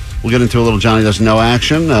show, we'll get into a little Johnny Doesn't Know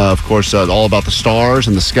action. Of course, all about the stars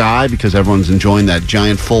and the sky because everyone's enjoying that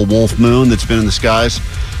giant full wolf moon that's been in the skies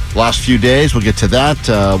the last few days. We'll get to that.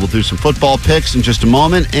 We'll do some football picks in just a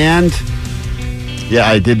moment. And, yeah,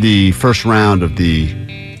 I did the first round of the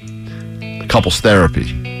couples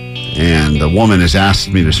therapy. And the woman has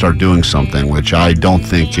asked me to start doing something which I don't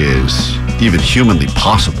think is even humanly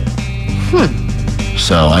possible.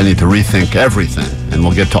 So I need to rethink everything. And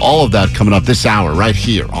we'll get to all of that coming up this hour right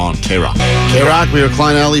here on K-Rock. K-Rock, we are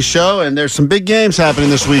Klein Alley Show, and there's some big games happening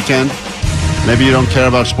this weekend. Maybe you don't care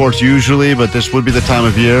about sports usually, but this would be the time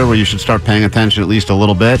of year where you should start paying attention at least a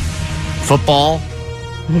little bit. Football.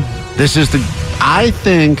 This is I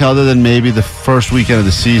think, other than maybe the first weekend of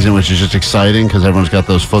the season, which is just exciting because everyone's got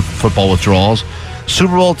those football withdrawals.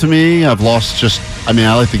 Super Bowl, to me, I've lost I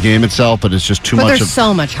like the game itself, but it's just too much. There's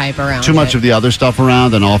so much hype around Too much of the other stuff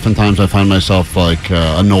around, and oftentimes I find myself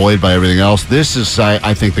annoyed by everything else. This is,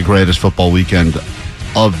 I think, the greatest football weekend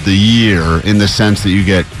of the year in the sense that you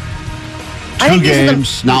get two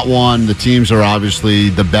games, not one. The teams are obviously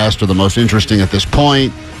the best or the most interesting at this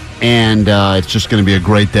point, and it's just going to be a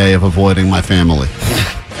great day of avoiding my family.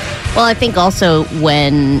 Well, I think also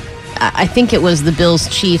I think it was the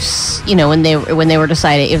Bills-Chiefs, when they were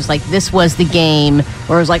deciding, it was like this was the game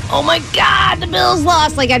where it was like, oh my God, the Bills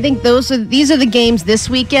lost. Like I think these are the games this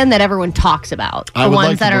weekend that everyone talks about. The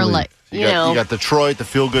ones that are like, you got Detroit, the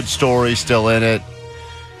feel-good story still in it.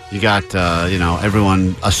 You got,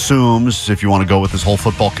 everyone assumes, if you want to go with this whole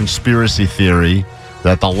football conspiracy theory,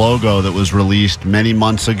 that the logo that was released many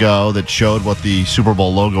months ago that showed what the Super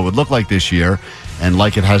Bowl logo would look like this year, and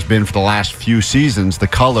like it has been for the last few seasons, the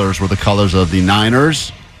colors were the colors of the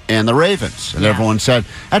Niners and the Ravens. And everyone said,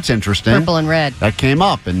 that's interesting. Purple and red. That came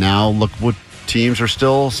up, and now look what teams are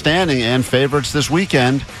still standing and favorites this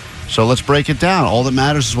weekend. So let's break it down. All that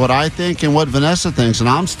matters is what I think and what Vanessa thinks, and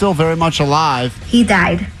I'm still very much alive. He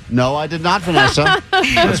died. No, I did not, Vanessa.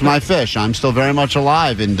 That's my fish. I'm still very much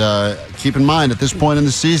alive. And keep in mind, at this point in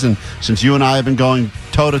the season, since you and I have been going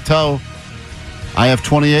toe-to-toe, I have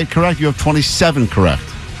 28 correct. You have 27 correct.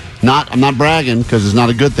 I'm not bragging because it's not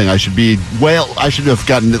a good thing. I should have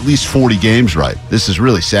gotten at least 40 games right. This is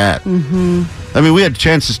really sad. Mm-hmm. I mean, we had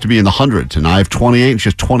chances to be in the hundreds, and I have 28 and she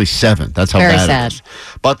has 27. That's how Very bad sad. it is.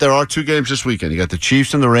 But there are two games this weekend. You got the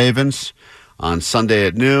Chiefs and the Ravens on Sunday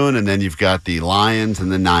at noon, and then you've got the Lions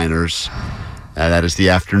and the Niners. That is the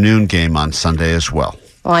afternoon game on Sunday as well.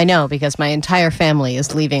 Well, I know because my entire family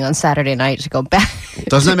is leaving on Saturday night to go back.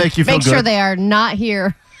 Doesn't that make you feel Make good? sure they are not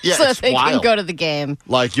here so it's that they wild. can go to the game.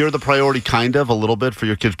 Like, you're the priority kind of a little bit for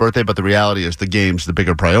your kid's birthday, but the reality is the game's the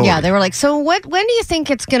bigger priority. Yeah, they were like, so when do you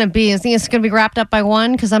think it's going to be? Is it's going to be wrapped up by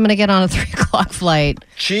 1? Because I'm going to get on a 3 o'clock flight.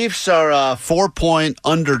 Chiefs are 4-point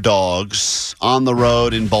underdogs on the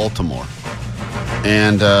road in Baltimore.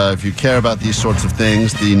 And if you care about these sorts of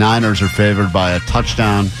things, the Niners are favored by a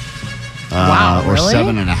touchdown or really?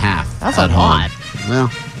 7.5. That's at a lot. home. Well,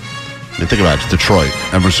 I mean, think about it. It's Detroit.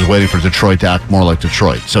 Everyone's just waiting for Detroit to act more like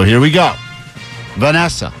Detroit. So here we go.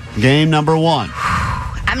 Vanessa, game number 1.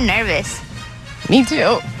 I'm nervous. Me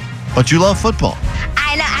too. But you love football.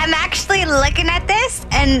 I know. I'm actually looking at this,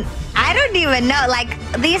 and I don't even know. Like,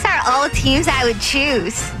 these are all teams I would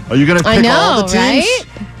choose. Are you going to pick all the teams? Right?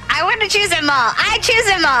 I want to choose them all. I choose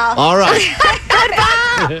them all. All right.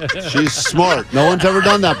 Football. She's smart. No one's ever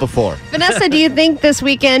done that before. Vanessa, do you think this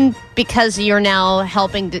weekend, because you're now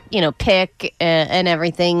helping to, pick and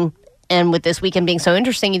everything, and with this weekend being so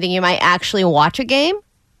interesting, you think you might actually watch a game?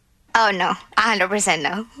 Oh, no. 100%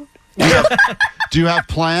 no. Do you have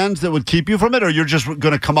plans that would keep you from it, or you're just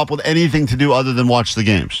going to come up with anything to do other than watch the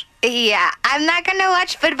games? Yeah, I'm not going to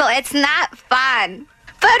watch football. It's not fun.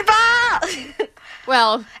 Football!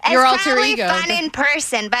 Well, your it's alter probably ego. fun in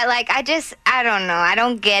person, but I don't know. I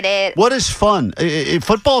don't get it. What is fun?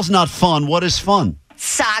 Football's not fun. What is fun?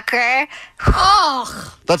 Soccer.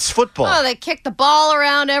 Oh, That's football. oh, they kick the ball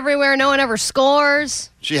around everywhere. No one ever scores.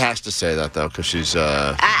 She has to say that, though, because she's...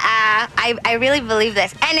 I really believe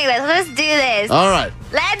this. Anyways, let's do this. All right.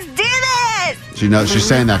 Let's do this. She knows she's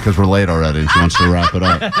saying that because we're late already, and she wants to wrap it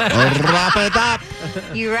up. Wrap it up.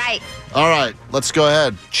 You're right. All right, let's go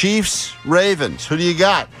ahead. Chiefs, Ravens. Who do you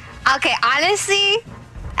got? Okay, honestly,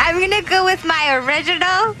 I'm going to go with my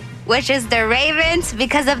original, which is the Ravens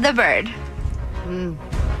because of the bird.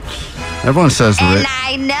 Everyone says the And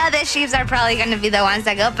I know the Chiefs are probably going to be the ones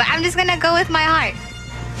that go, but I'm just going to go with my heart.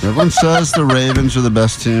 Everyone says the Ravens are the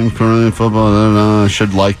best team currently in football. I don't know. I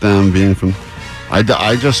should like them being from...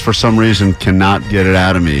 I just, for some reason, cannot get it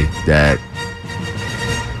out of me that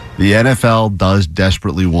the NFL does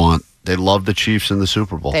desperately want... They love the Chiefs in the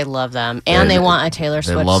Super Bowl. They love them. And they want a Taylor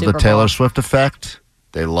Swift They love Super the Taylor Bowl. Swift effect.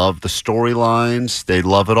 They love the storylines. They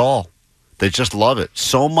love it all. They just love it.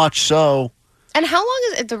 So much so... And how long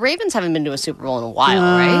is it? The Ravens haven't been to a Super Bowl in a while,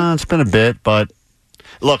 right? It's been a bit, but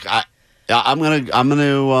look, I'm gonna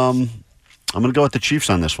go with the Chiefs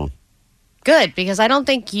on this one. Good, because I don't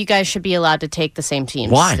think you guys should be allowed to take the same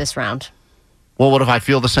teams Why? this round. Well, what if I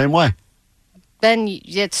feel the same way? Then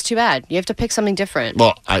it's too bad. You have to pick something different.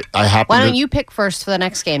 Well, I happen Why to... don't you pick first for the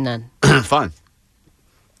next game then? Fine.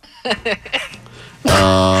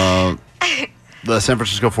 The San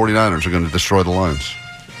Francisco 49ers are going to destroy the Lions.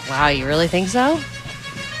 Wow, you really think so?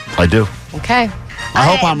 I do. Okay. I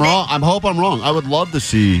hope I'm wrong. I hope I'm wrong. I would love to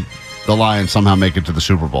see the Lions somehow make it to the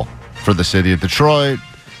Super Bowl for the city of Detroit,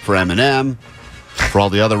 for Eminem, for all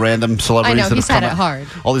the other random celebrities I know, that he's have come had it out. hard.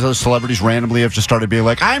 All these other celebrities randomly have just started being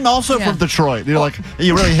like, I'm also from Detroit. And you're like,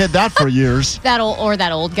 you really hid that for years. That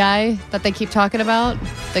old guy that they keep talking about,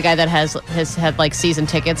 the guy that has had like season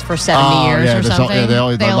tickets for 70 years or something. They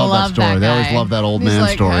always love that story. They always love that old He's man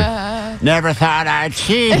like, story. Never thought I'd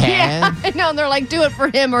see him. Yeah, I know. And they're like, do it for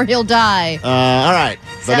him or he'll die. All right.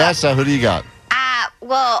 Vanessa, who do you got?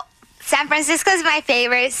 Well, San Francisco is my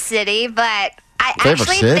favorite city, but I Favorite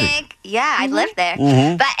actually city? think, I live there.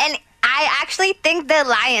 Mhm. And I actually think the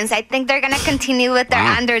Lions, I think they're going to continue with their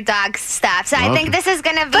underdog stuff. So I think Okay. this is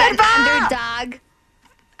going to be an underdog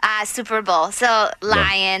Super Bowl. So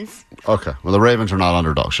Lions. Okay. Well, the Ravens are not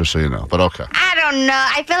underdogs, just so you know. But okay. I don't know.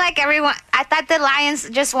 I feel like I thought the Lions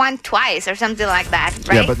just won twice or something like that,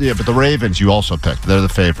 right? Yeah, but the Ravens you also picked. They're the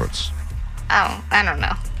favorites. Oh, I don't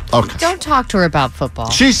know. Okay. Don't talk to her about football.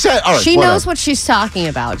 She said, all right, she whatever. knows what she's talking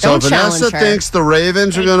about. So Don't Vanessa challenge her. thinks the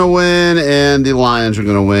Ravens are going to win and the Lions are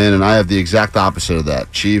going to win, and I have the exact opposite of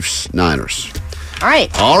that. Chiefs, Niners. All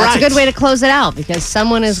right. All That's right. a good way to close it out because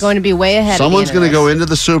someone is going to be way ahead. Someone's going to go into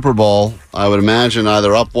the Super Bowl. I would imagine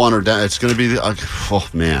either up one or down. It's going to be, oh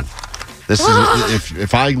man, this is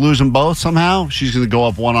if I lose them both somehow, she's going to go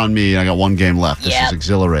up one on me. And I got one game left. This is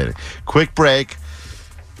exhilarating. Quick break.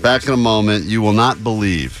 Back in a moment. You will not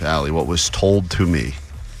believe, Allie, what was told to me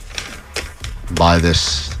by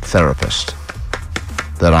this therapist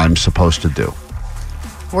that I'm supposed to do.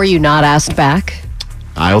 Were you not asked back?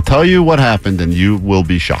 I'll tell you what happened, and you will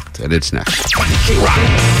be shocked. And it's next.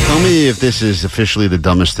 Tell me if this is officially the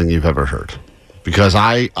dumbest thing you've ever heard. Because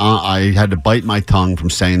I had to bite my tongue from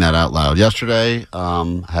saying that out loud. Yesterday,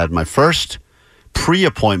 had my first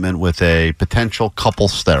pre-appointment with a potential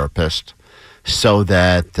couples therapist so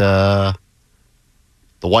that the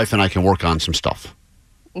wife and I can work on some stuff.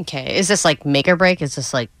 Okay. Is this like make or break? Is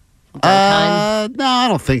this like time? No, I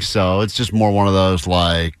don't think so. It's just more one of those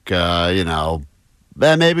like,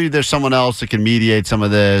 maybe there's someone else that can mediate some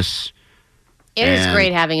of this. It is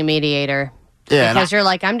great having a mediator. Yeah, Because you're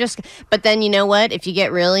like, but then you know what? If you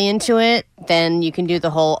get really into it, then you can do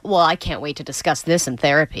the whole, well, I can't wait to discuss this in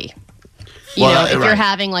therapy. You know, if you're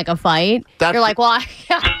having like a fight, you're like, well,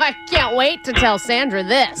 I can't wait to tell Sandra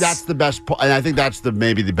this. That's the best point, and I think that's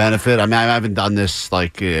maybe the benefit. I mean, I haven't done this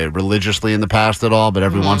like religiously in the past at all, but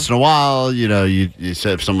every once in a while, you know, you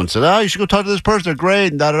say if someone said, "Oh, you should go talk to this person; they're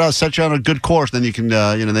great," and set you on a good course. Then you can,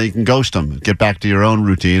 then you can ghost them, get back to your own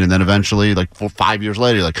routine, and then eventually, like 5 years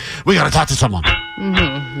later, you're like, we got to talk to someone.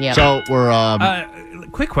 Yeah. So we're.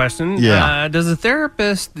 Quick question. Yeah. Does a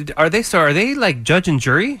therapist are they like judge and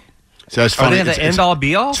jury? So it's funny. Are they the end all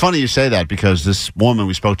be all? It's funny you say that because this woman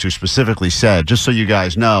we spoke to specifically said, just so you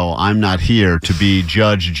guys know, I'm not here to be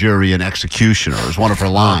judge, jury, and executioner, is one of her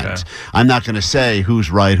lines. Okay. I'm not going to say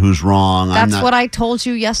who's right, who's wrong. That's what I told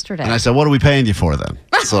you yesterday. And I said, what are we paying you for then?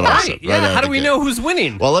 That's what I said. Yeah, how do we know who's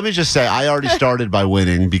winning? Well, let me just say, I already started by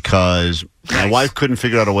winning because my wife couldn't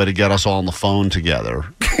figure out a way to get us all on the phone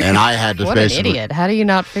together. And I had to What an idiot. How do you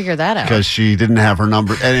not figure that out? Because she didn't have her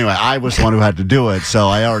number. Anyway, I was the one who had to do it. So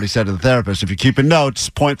I already said to the therapist, if you're keeping notes,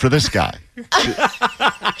 point for this guy.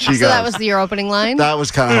 She so that was your opening line? That was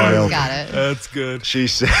kind of how I opened. Got it. That's good. She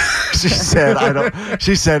said,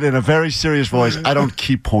 she said in a very serious voice, I don't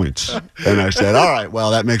keep points. And I said, all right, well,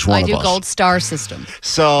 that makes one of us. I do gold star system.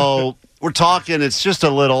 So we're talking. It's just a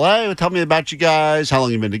little, hey, tell me about you guys. How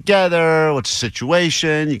long you been together? What's the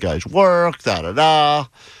situation? You guys work, da-da-da.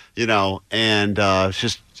 You know, and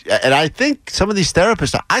and I think some of these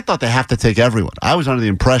therapists, I thought they have to take everyone. I was under the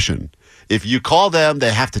impression if you call them, they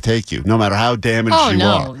have to take you, no matter how damaged you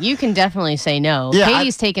are. Oh, no. You can definitely say no. Yeah,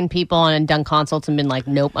 Katie's taken people on and done consults and been like,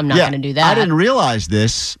 nope, I'm not going to do that. I didn't realize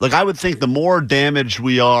this. Like, I would think the more damaged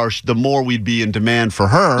we are, the more we'd be in demand for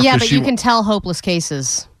her. Yeah, but you can tell hopeless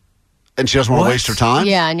cases. And she doesn't want to waste her time?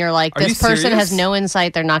 Yeah, and you're like, this person has no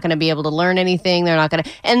insight. They're not going to be able to learn anything. They're not going to...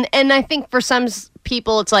 And I think for some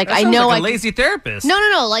people, it's like, I know... Like a lazy therapist.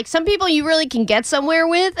 No. Like, some people you really can get somewhere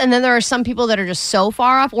with, and then there are some people that are just so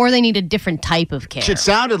far off, or they need a different type of care. It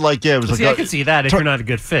sounded like, it was like... I can see that if you're not a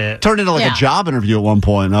good fit. Turned into like a job interview at one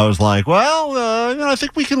point, and I was like, well, I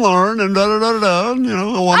think we can learn, and da-da-da-da-da, and,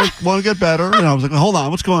 I want to get better. And I was like, hold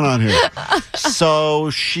on, what's going on here? So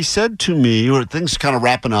she said to me, things kind of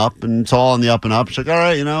wrapping up, and it's all on the up and up. She's like, all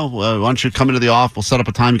right, why don't you come into the office? We'll set up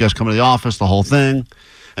a time. You guys come into the office, the whole thing.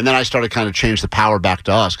 And then I started kind of change the power back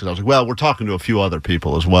to us because I was like, well, we're talking to a few other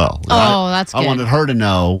people as well. That's good. I wanted her to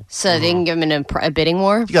know. So they can give them a bidding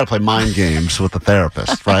war? You got to play mind games with the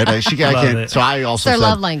therapist, right? So I also said,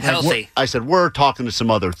 love language. Healthy. I said, we're talking to some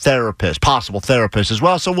other therapists, possible therapists as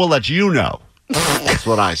well, so we'll let you know. That's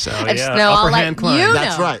what I said. I'll let you know.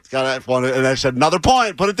 That's right. And I said, another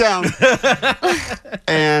point, put it down.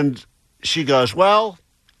 And she goes, well,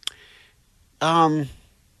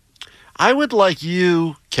 I would like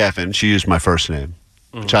you, Kevin, she used my first name,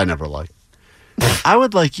 which I never liked. I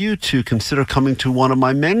would like you to consider coming to one of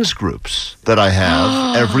my men's groups that I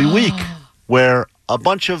have every week where a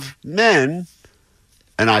bunch of men,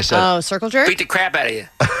 and I said... Oh, circle jerk? Beat the crap out of you.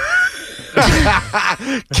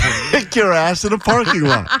 Kick your ass in a parking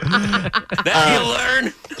lot. That you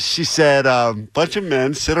learn. She said, bunch of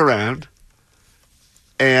men sit around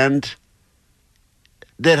and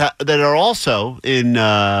that are also in...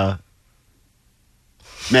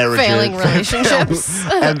 marriages, failing relationships,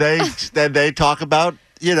 and they talk about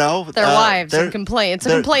their wives and complain. It's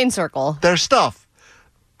a complaint circle. Their stuff,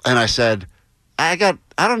 and I said, I got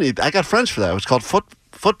friends for that. It's called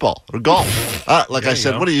football or golf. I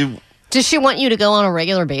said, what do you? Does she want you to go on a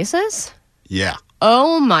regular basis? Yeah.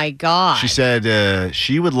 Oh my God. She said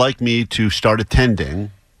she would like me to start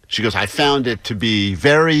attending. She goes, I found it to be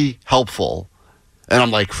very helpful. And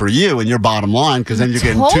I'm like, for you and your bottom line, because then you're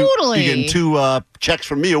getting two checks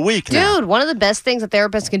from me a week now. Dude, one of the best things a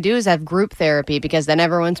therapist can do is have group therapy because then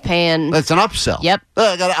everyone's paying. That's an upsell. Yep.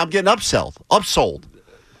 I'm getting upsold.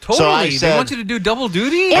 Totally. So I said, they want you to do double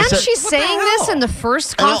duty? And she's saying this in the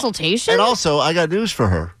first consultation? And also, I got news for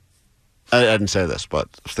her. I didn't say this, but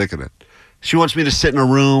I was thinking it. She wants me to sit in a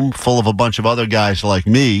room full of a bunch of other guys like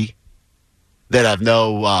me that have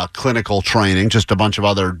no clinical training, just a bunch of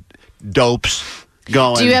other dopes.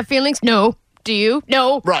 Going. Do you have feelings? No. Do you?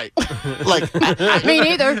 No. Right. Like me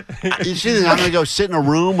neither. You see, I'm going to go sit in a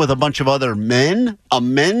room with a bunch of other men, a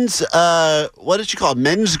men's what did she call it?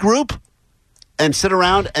 Men's group, and sit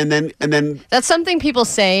around and then. That's something people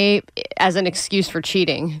say as an excuse for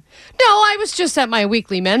cheating. No, I was just at my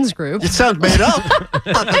weekly men's group. It sounds made up.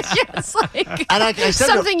 Yes, and I said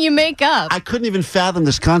something you make up. I couldn't even fathom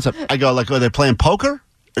this concept. I go are they playing poker?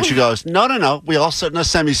 And she goes, no. We all sit in a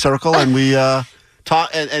semicircle and we.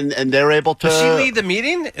 Talk and they're able to. Does she lead the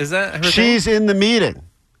meeting? Is that her She's thing? in the meeting,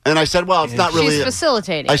 And I said, well, it's not really. She's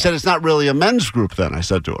facilitating. I said, it's not really a men's group then, I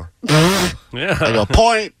said to her. Yeah. I go,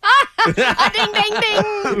 point. Ding, ding, ding.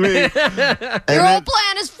 And Your then- whole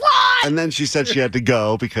plan is flawed. And then she said she had to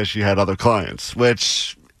go because she had other clients,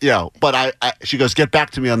 which, but she goes, get back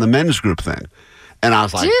to me on the men's group thing. And I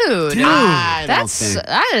was like, Dude, that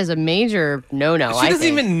is a major no-no. She doesn't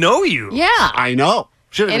even know you. Yeah. I know.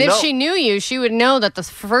 And if she knew you, she would know that the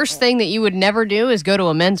first thing that you would never do is go to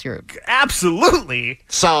a men's group. Absolutely.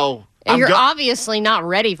 So And you're obviously not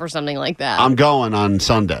ready for something like that. I'm going on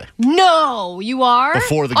Sunday. No, you are?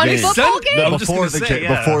 Before the On games. football games? No, before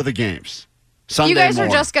the games. Sunday You guys are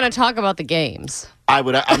morning. just going to talk about the games. I'm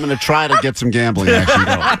going to try to get some gambling action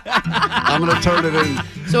going. I'm going to turn it in.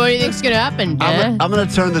 So what do you think's going to happen? I'm going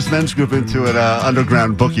to turn this men's group into an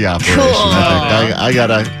underground bookie operation. Cool. I got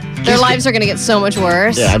to. Their lives are going to get so much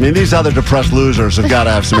worse. Yeah, I mean, these other depressed losers have got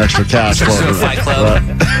to have some extra cash for them. Fight Club.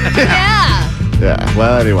 Yeah. Yeah,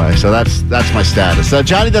 well, anyway, so that's my status.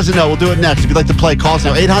 Johnny doesn't know. We'll do it next. If you'd like to play, call us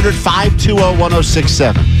now.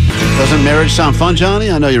 800-520-1067. Doesn't marriage sound fun, Johnny?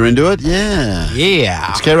 I know you're into it. Yeah. Yeah.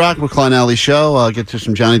 It's K-Rock, McClain Alley Show. Get to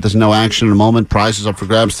some Johnny Doesn't Know action in a moment. Prizes up for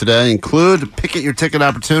grabs today include Picket Your Ticket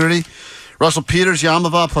opportunity, Russell Peters,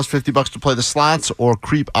 Yamava, plus $50 to play the slots, or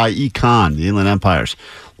Creep IE Con, the Inland Empire's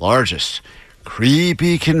largest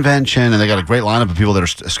creepy convention, and they got a great lineup of people that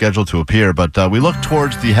are scheduled to appear. But we look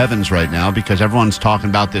towards the heavens right now because everyone's talking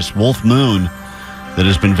about this wolf moon that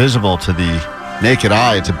has been visible to the naked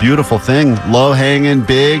eye. It's a beautiful thing, low hanging,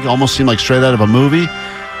 big, almost seemed like straight out of a movie.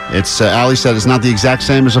 It's Allie said it's not the exact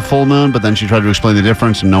same as a full moon, but then she tried to explain the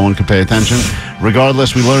difference, and no one could pay attention.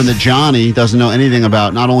 Regardless, we learned that Johnny doesn't know anything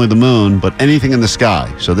about not only the moon, but anything in the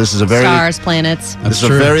sky. So this is a very Stars, planets. This is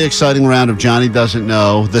a very exciting round of Johnny Doesn't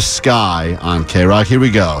Know the Sky on K-Rock. Here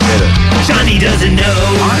we go. Hit it. Johnny doesn't know.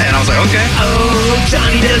 And I was like, okay. Oh,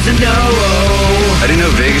 Johnny doesn't know. I didn't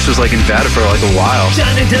know Vegas was like in Nevada for like a while.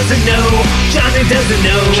 Johnny doesn't know. Johnny doesn't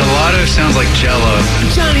know. Gelato sounds like Jello.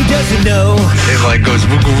 Johnny doesn't know. It like goes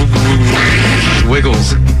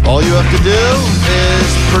wiggles. All you have to do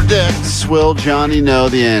is predict. Will Johnny know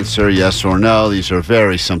the answer, yes or no? These are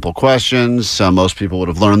very simple questions. Most people would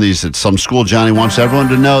have learned these at some school. Johnny wants everyone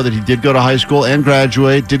to know that he did go to high school and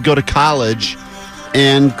graduate, did go to college,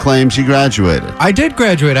 and claims he graduated. I did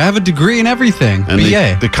graduate. I have a degree in everything. And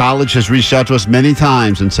the college has reached out to us many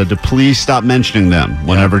times and said to please stop mentioning them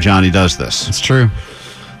whenever Johnny does this. It's true.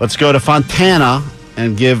 Let's go to Fontana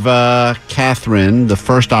and give Catherine the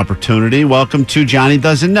first opportunity. Welcome to Johnny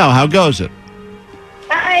Doesn't Know. How goes it?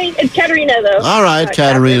 Hi, it's Katerina, though. All right,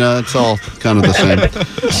 Katerina. It's all kind of the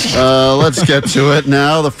same. Let's get to it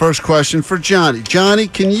now. The first question for Johnny. Johnny,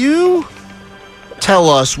 can you tell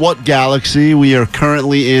us what galaxy we are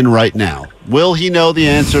currently in right now? Will he know the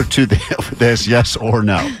answer to this, yes or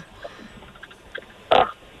no?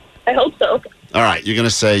 I hope so. All right, you're going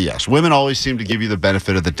to say yes. Women always seem to give you the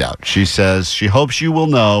benefit of the doubt. She says she hopes you will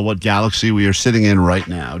know what galaxy we are sitting in right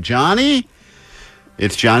now. Johnny?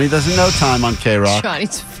 It's Johnny Doesn't Know time on K-Rock.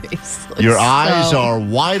 Johnny's face looks Your eyes so- are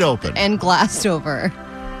wide open. and glassed over.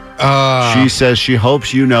 She says she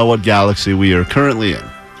hopes you know what galaxy we are currently in.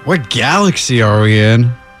 What galaxy are we in?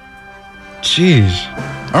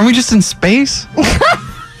 Jeez. Aren't we just in space?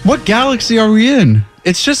 What galaxy are we in?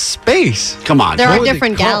 It's just space. Come on. There what are would it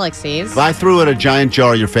different call- galaxies. If I threw in a giant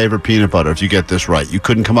jar of your favorite peanut butter, if you get this right, you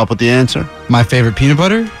couldn't come up with the answer? My favorite peanut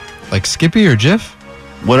butter? Like Skippy or Jif?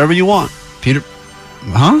 Whatever you want. Peter...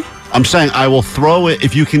 Huh? I'm saying I will throw it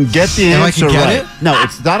if you can get the If I answer can get right. it? No,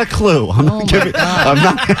 it's not a clue. I'm not giving. I'm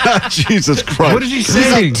not. Jesus Christ! What did he He's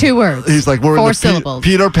say? like 2 words. He's like, we're in 4 the syllables.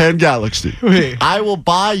 Peter Pan galaxy. Wait. I will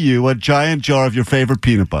buy you a giant jar of your favorite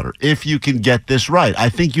peanut butter if you can get this right. I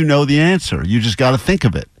think you know the answer. You just got to think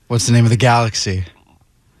of it. What's the name of the galaxy?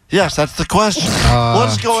 Yes, that's the question.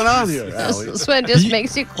 What's going on here, Allie? This one just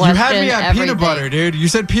makes you question You had me at everything. peanut butter, dude. You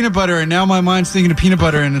said peanut butter, and now my mind's thinking of peanut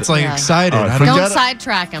butter, and it's like Yeah. excited. All right, I forget Don't it.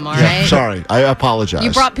 sidetrack him, all Yeah, right? sorry, I apologize.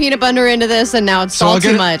 You brought peanut butter into this, and now it's So all I'll too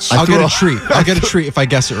get much. I'll threw get a- a treat. I'll get a treat if I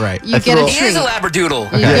guess it right. You get a He is treat. a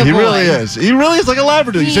labradoodle. You Yeah, good he boy. really is. He really is like a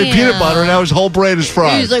labradoodle. You say Yeah. peanut butter, and now his whole brain is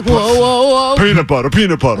fried. He's like, whoa, whoa, whoa. peanut butter,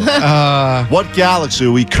 peanut butter. What galaxy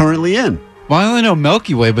are we currently in? Well, I only know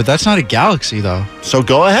Milky Way, but that's not a galaxy, though. So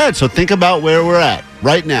go ahead. So think about where we're at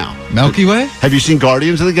right now. Milky Way? Have you seen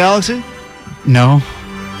Guardians of the Galaxy? No.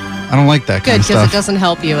 I don't like that Good, kind of because stuff. it doesn't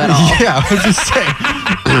help you at all. Yeah, I was just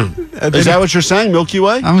saying. Is that what you're saying, Milky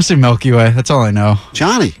Way? I'm going to say Milky Way. That's all I know.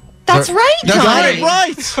 Johnny. That's right, That's Johnny.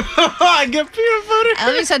 right. I get peanut butter.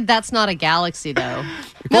 Ellie said that's not a galaxy, though. Well,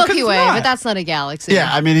 'cause Milky it's Way, not. but that's not a galaxy. Yeah,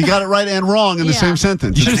 I mean, he got it right and wrong in the Yeah. same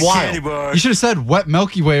sentence. You It's should wild. have said, what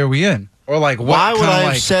Milky Way are we in? Or like what? Why would kinda I have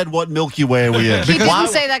like, said what Milky Way are we in? He didn't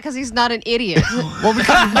say that because he's not an idiot. Well,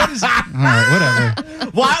 because what is? All right,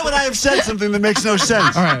 whatever. Why would I have said something that makes no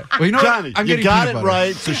sense? All right. Well, you know what? Johnny, I'm you getting got peanut it butter.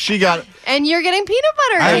 right. So she got it. And you're getting peanut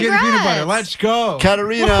butter. I'm getting peanut butter. Congrats. Let's go.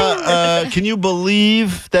 Katerina, can you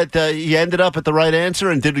believe that he ended up at the right answer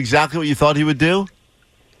and did exactly what you thought he would do?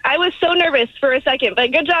 I was so nervous for a second,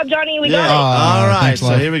 but good job, Johnny. We Yeah. Oh, got All right. thanks, So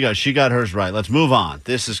love. here we go. She got hers right. Let's move on.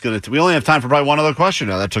 This is going to. We only have time for probably one other question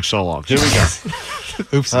now. That took so long. Here we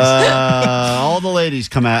go. Oops. All the ladies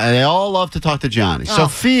come out, and they all love to talk to Johnny. Oh.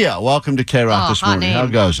 Sophia, welcome to K-Rock this hot morning. name. How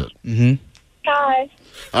goes it? Mm-hmm. Hi.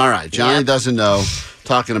 All right. Johnny doesn't know.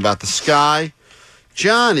 Talking about the sky.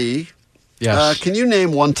 Johnny, Yes. can you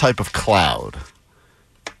name one type of cloud?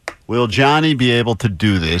 Will Johnny be able to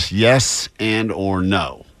do this? Yes and or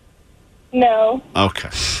no? No. Okay.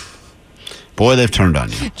 Boy, they've turned on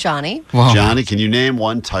you. Johnny. Well, Johnny, can you name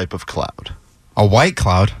one type of cloud? a white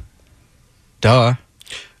cloud. Duh.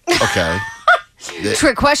 Okay.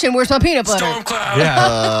 Trick question. Where's my peanut butter? Storm cloud.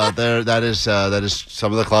 Yeah. That is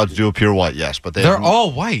some of the clouds do appear white, yes, but They're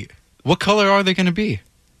all white. What color are they going to be?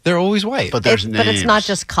 They're always white. But there's names. But it's not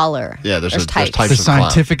just color. Yeah, there's types. types the of clouds.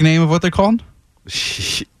 scientific name of what they're called?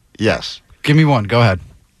 Yes. Give me one. Go ahead.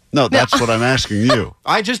 No, that's what I'm asking you.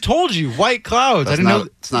 I just told you white clouds. That's I didn't know.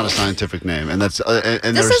 it's not a scientific name, and that's and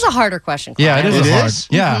This there's- is a harder question. Yeah, it Claudia. is It a hard. is?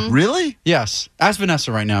 Yeah. Really? Yes. Ask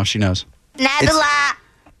Vanessa right now. She knows. Nebula.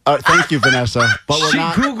 Thank you, Vanessa. But we're she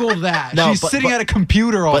not. Googled that. No, She's but- sitting at a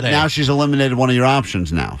computer all But day. now she's eliminated one of your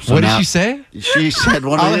options now. So What did now- she say? She said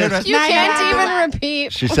one All of I the. heard You can't even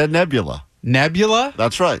repeat. She said nebula. Nebula?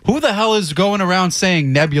 That's right. Who the hell is going around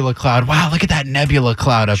saying nebula cloud? Wow, look at that nebula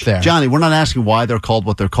cloud up there. Johnny, we're not asking why they're called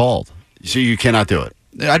what they're called. So you cannot do it.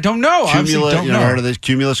 I don't know. Obviously Cumulus, don't you know. never heard of this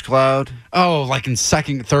cumulus cloud? Oh, like in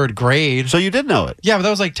second, third grade. So you did know it. Yeah, but that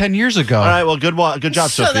was like 10 years ago. All right, well, good job,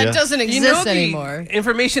 So Sophia. that doesn't exist You know the anymore.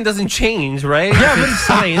 information doesn't change, right? Yeah, It's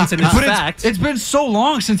science and it's But fact. it's been so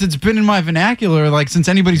long since it's been in my vernacular, like since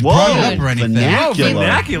anybody's brought it up or anything. Vernacular.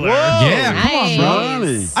 Vernacular. Yeah, come on, bro.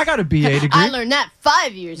 Johnny. I got a BA degree. I learned that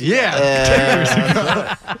 5 years ago.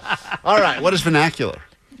 Yeah. All right, what is vernacular?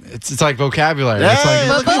 It's like vocabulary. Hey, It's like,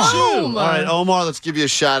 look at you. Boom. All right, Omar, let's give you a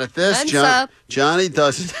shot at this. Mensa. Johnny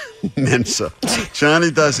doesn't. Mensa.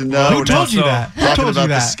 Johnny doesn't know. who We're told you talking that? Who about told you the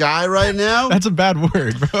that? sky right now. That's a bad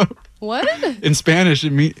word, bro. What? In Spanish,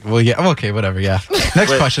 it means, well, yeah, okay, whatever, yeah. Next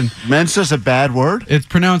Wait, question. Mensa's a bad word? It's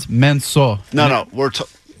pronounced menso. No,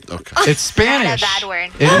 okay. It's Spanish. Not a bad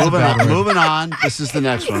word. It is a Moving bad on, word. moving on. This is the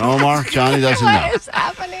next one. Omar, Johnny doesn't know. What is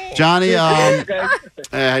happening? Johnny, hey,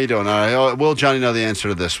 how you doing? All right. Will Johnny know the answer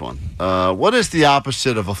to this one? What is the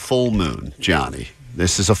opposite of a full moon, Johnny?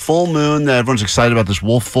 This is a full moon. Everyone's excited about this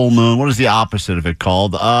wolf full moon. What is the opposite of it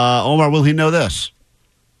called? Omar, will he know this?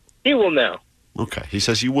 He will know. Okay. He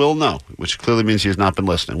says he will know, which clearly means he has not been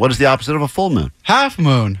listening. What is the opposite of a full moon? Half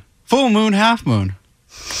moon. Full moon, half moon.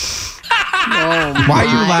 Why are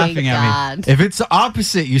you my laughing at God. me? If it's the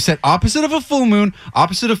opposite, you said opposite of a full moon,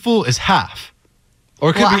 opposite of full is half. Or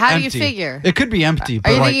it could Well, be how do empty. you figure? It could be empty. Are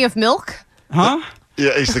But you like, thinking of milk? huh?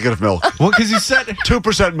 Yeah, he's thinking of milk. Well, because you said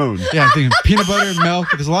 2% moon. yeah, I'm thinking peanut butter and milk.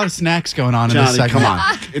 There's a lot of snacks going on in this Johnny, segment. come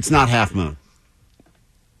on. It's not half moon.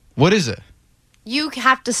 What is it? You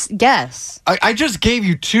have to guess. I just gave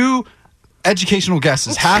you two educational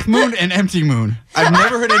guesses: half moon and empty moon. I've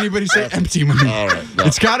never heard anybody say empty moon. All right. No.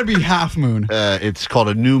 It's got to be half moon. It's called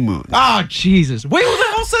a new moon. Oh, Jesus. Wait, who the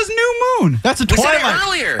hell says new moon? That's a We said Twilight. it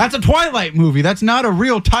earlier. That's a Twilight movie. That's not a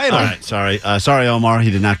real title. All right. Sorry, Omar. He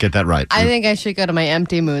did not get that right. I think I should go to my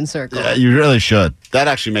empty moon circle. You really should. That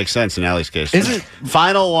actually makes sense in Allie's case. Is it?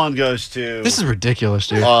 Final one goes to. This is ridiculous,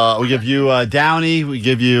 dude. We give you Downey. We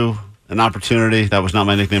give you an opportunity. That was not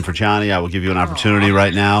my nickname for Johnny. I will give you an opportunity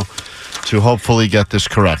right now to hopefully get this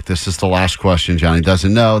correct. This is the last question. Johnny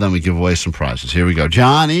doesn't know. Then we give away some prizes. Here we go.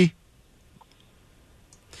 Johnny,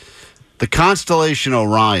 the constellation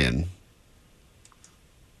Orion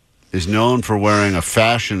is known for wearing a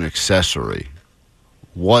fashion accessory.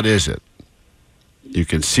 What is it? You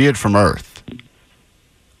can see it from Earth.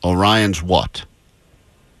 Orion's what?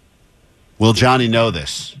 Will Johnny know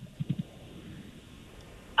this?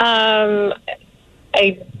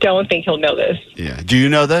 I don't think he'll know this. Yeah. Do you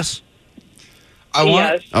know this?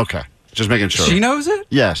 Yes. Okay. Just making sure. She knows it?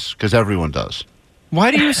 Yes, because everyone does.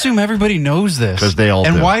 Why do you assume everybody knows this? 'Cause they all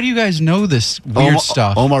And do. why do you guys know this weird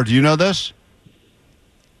stuff? Omar, do you know this?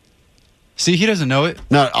 See, he doesn't know it.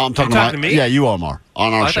 No, I'm talking You're about. talking to me? Yeah, you, Omar,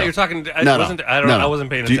 on our I show. thought you were talking. I No, wasn't. no, I don't. no, I no. wasn't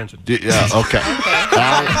paying Do you- attention. yeah. Okay.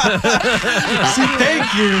 See,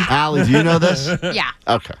 thank you. Allie, do you know this? Yeah.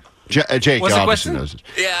 Okay. Jake What's the obviously question? knows it.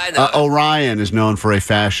 Yeah, I know. Orion is known for a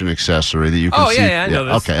fashion accessory that you can see. Yeah, I know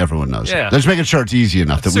this. Okay, everyone knows Yeah. it. Let's make it sure it's easy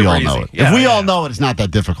enough that we Super all know easy. it. Yeah, if we all know it, it's not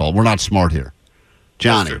that difficult. We're not smart here.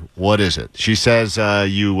 Johnny, what is it? She says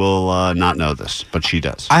you will not know this, but she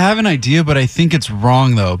does. I have an idea, but I think it's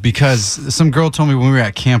wrong, though, because some girl told me when we were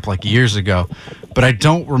at camp like years ago, but I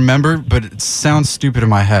don't remember, but it sounds stupid in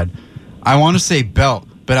my head. I want to say belt,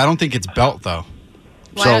 but I don't think it's belt, though.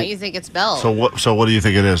 Why don't you think it's belt? So what do you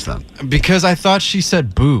think it is then? Because I thought she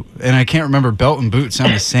said boot, and I can't remember. Belt and boot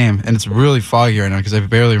sound the same, and it's really foggy right now because I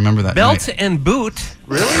barely remember that. Belt and boot?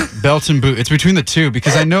 Really? Belt and boot. It's between the two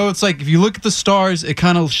because I know it's like if you look at the stars,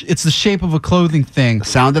 it's the shape of a clothing thing.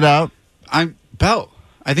 Sound it out. I'm belt.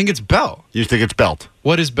 I think it's belt. You think it's belt?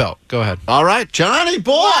 What is belt? Go ahead. All right, Johnny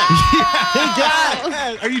boy. He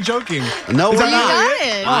got it. Are you joking? No, we're not. got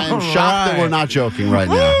it. I am shocked that we're not joking right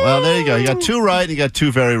now. Well, there you go. You got 2 right and you got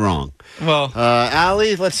 2 very wrong. Well,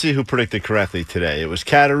 Allie, let's see who predicted correctly today. It was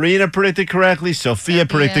Katerina predicted correctly, Sophia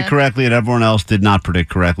predicted correctly, and everyone else did not predict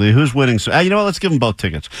correctly. Who's winning? So, you know what? Let's give them both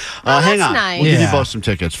tickets. Hang on. nice. We'll give you both some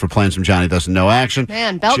tickets for playing some Johnny Doesn't Know action.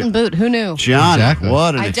 Man, belt and boot. Who knew? Johnny, Exactly.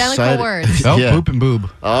 what an Identical exciting... words. belt, boop, and boob.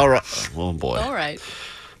 All right. Oh, boy. All right.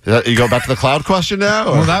 You go back to the cloud question now?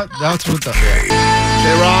 Or? Well, that's what the.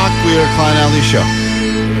 K-Rock, we are Klein Alley Show.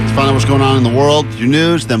 Let's find out what's going on in the world, your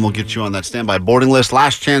news, then we'll get you on that standby boarding list.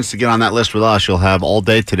 Last chance to get on that list with us. You'll have all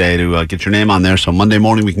day today to get your name on there. So Monday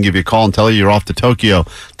morning we can give you a call and tell you you're off to Tokyo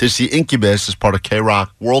to see Incubus as part of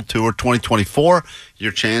K-Rock World Tour 2024.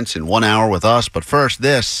 Your chance in 1 hour with us. But first,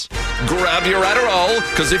 this. Grab your Adderall,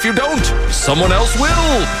 because if you don't, someone else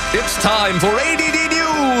will. It's time for ADD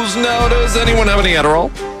News. Now, does anyone have any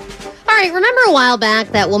Adderall? All right, remember a while back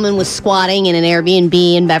that woman was squatting in an Airbnb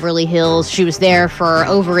in Beverly Hills? She was there for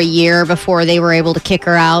over a year before they were able to kick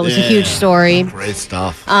her out. It was a huge story. Great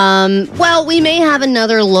stuff. Well, we may have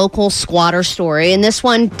another local squatter story, and this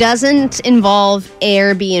one doesn't involve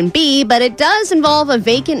Airbnb, but it does involve a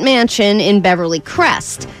vacant mansion in Beverly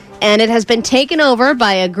Crest. And it has been taken over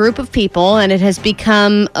by a group of people, and it has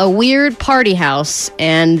become a weird party house.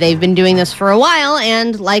 And they've been doing this for a while,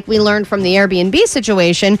 and like we learned from the Airbnb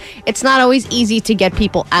situation, it's not always easy to get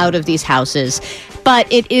people out of these houses. But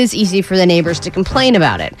it is easy for the neighbors to complain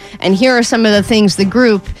about it. And here are some of the things the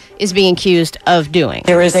group is being accused of doing.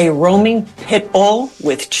 There is a roaming pit bull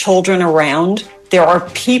with children around. There are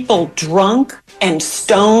people drunk and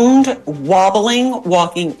stoned, wobbling,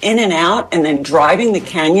 walking in and out, and then driving the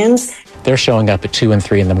canyons. They're showing up at 2 and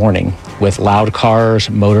 3 in the morning with loud cars,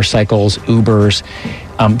 motorcycles, Ubers.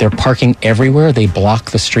 They're parking everywhere. They block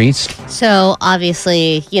the streets. So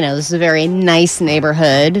obviously, this is a very nice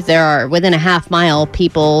neighborhood. There are, within a half mile,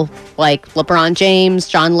 people like LeBron James,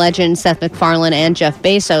 John Legend, Seth MacFarlane, and Jeff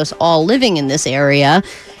Bezos all living in this area.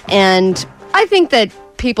 And I think that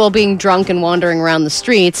people being drunk and wandering around the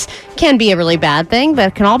streets can be a really bad thing, but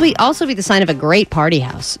it can also be the sign of a great party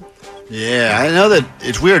house. Yeah, I know that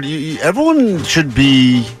it's weird. Everyone should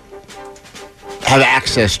have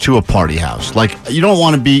access to a party house. Like, you don't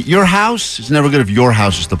want to be... Your house, it's never good if your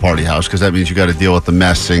house is the party house, because that means you got to deal with the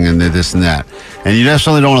messing and the this and that. And you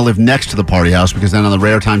necessarily don't want to live next to the party house, because then on the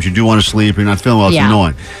rare times you do want to sleep, you're not feeling well, it's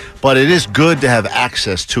annoying. But it is good to have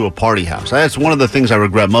access to a party house. That's one of the things I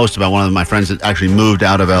regret most about one of my friends that actually moved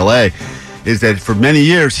out of L.A., is that for many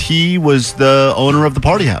years, he was the owner of the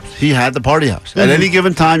party house. He had the party house. At any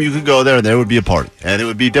given time, you could go there, and there would be a party. And it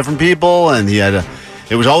would be different people, and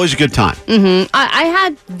it was always a good time. Mm-hmm. I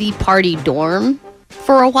had the party dorm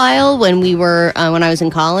for a while when I was in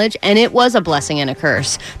college, and it was a blessing and a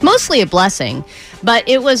curse. Mostly a blessing, but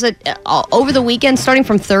it was over the weekend, starting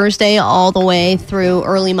from Thursday all the way through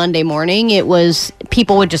early Monday morning,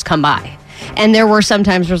 people would just come by. And there were some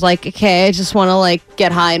times where it was like, okay, I just want to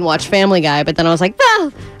get high and watch Family Guy. But then I was like,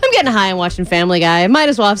 well, I'm getting high and watching Family Guy. I might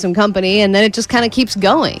as well have some company. And then it just kind of keeps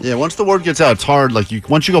going. Yeah, once the word gets out, it's hard. Once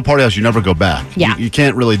you go party house, you never go back. Yeah. You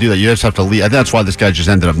can't really do that. You just have to leave. I think that's why this guy just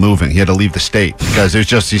ended up moving. He had to leave the state because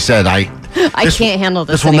he said, I can't handle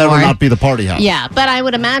this This will anymore. never not be the party house. Yeah, but I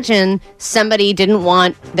would imagine somebody didn't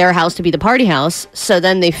want their house to be the party house. So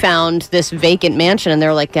then they found this vacant mansion and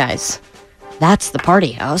they're like, guys, that's the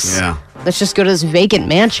party house. Yeah. Let's just go to this vacant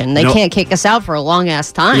mansion. They can't kick us out for a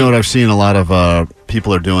long-ass time. You know what I've seen a lot of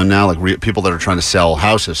people are doing now? People that are trying to sell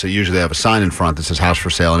houses. So usually they have a sign in front that says house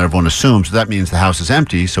for sale, and everyone assumes that means the house is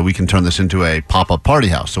empty, so we can turn this into a pop-up party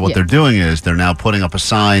house. So what they're doing is they're now putting up a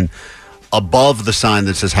sign above the sign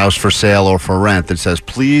that says house for sale or for rent that says,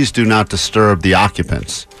 please do not disturb the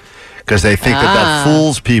occupants. because they think that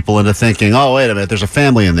fools people into thinking, oh, wait a minute, there's a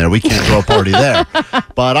family in there. We can't throw a party there.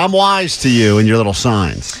 But I'm wise to you and your little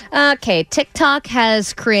signs. Okay, TikTok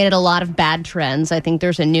has created a lot of bad trends. I think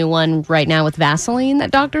there's a new one right now with Vaseline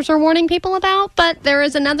that doctors are warning people about. But there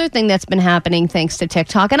is another thing that's been happening thanks to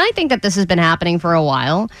TikTok. And I think that this has been happening for a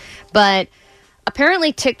while. But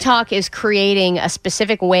apparently TikTok is creating a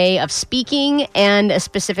specific way of speaking and a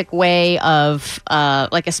specific way of,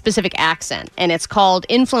 like a specific accent. And it's called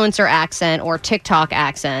influencer accent or TikTok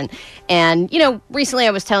accent. And, you know, recently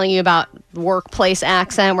I was telling you about workplace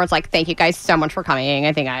accent where it's like, thank you guys so much for coming.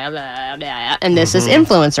 I think I have and this is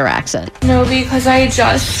influencer accent. No, because I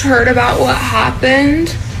just heard about what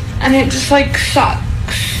happened and it just like sucks.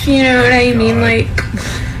 You know what I mean? Like,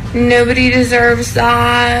 nobody deserves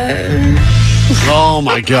that. Oh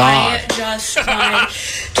my God. I just wanted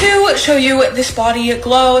to show you this body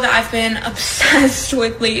glow that I've been obsessed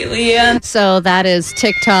with lately. So that is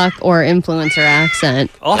TikTok or influencer accent.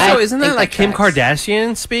 Also, isn't that like Kim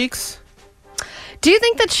Kardashian speaks? Do you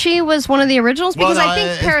think that she was one of the originals? Because I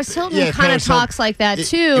think Paris Hilton kind of talks like that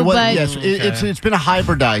too. But yes, it's been a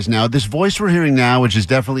hybridized now. This voice we're hearing now, which is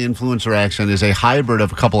definitely influencer accent, is a hybrid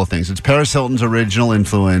of a couple of things. It's Paris Hilton's original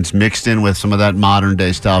influence mixed in with some of that modern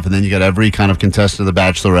day stuff, and then you got every kind of contestant of The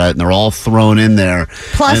Bachelorette, and they're all thrown in there.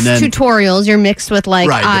 Plus then, tutorials, you're mixed with like,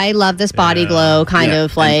 right, I love this body glow, kind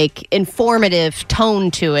of like informative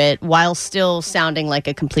tone to it, while still sounding like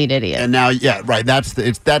a complete idiot. And now, yeah, right. That's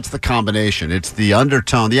the combination. It's the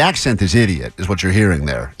undertone. The accent is idiot, is what you're hearing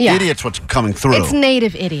there. Yeah. Idiot's what's coming through. It's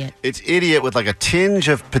native idiot. It's idiot with like a tinge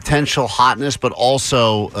of potential hotness, but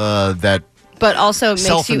also that. But also it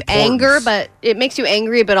makes you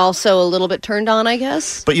angry, but also a little bit turned on, I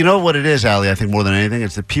guess. But you know what it is, Allie, I think more than anything,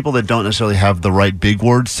 it's the people that don't necessarily have the right big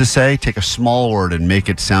words to say, take a small word and make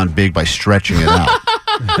it sound big by stretching it out.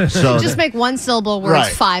 So just make one syllable words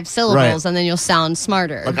 5 syllables, and then you'll sound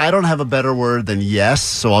smarter. Like, I don't have a better word than yes,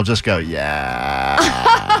 so I'll just go, yes.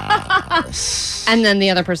 And then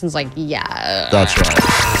the other person's like, yeah. That's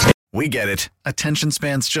right. We get it. Attention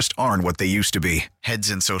spans just aren't what they used to be.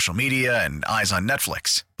 Heads in social media and eyes on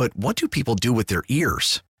Netflix. But what do people do with their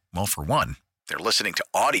ears? Well, for one, they're listening to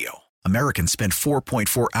audio. Americans spend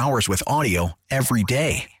 4.4 hours with audio every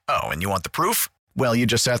day. Oh, and you want the proof? Well, you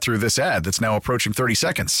just sat through this ad that's now approaching 30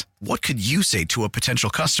 seconds. What could you say to a potential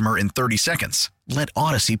customer in 30 seconds? Let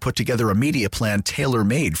Odyssey put together a media plan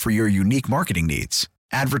tailor-made for your unique marketing needs.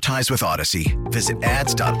 Advertise with Odyssey. Visit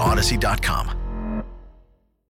ads.odyssey.com.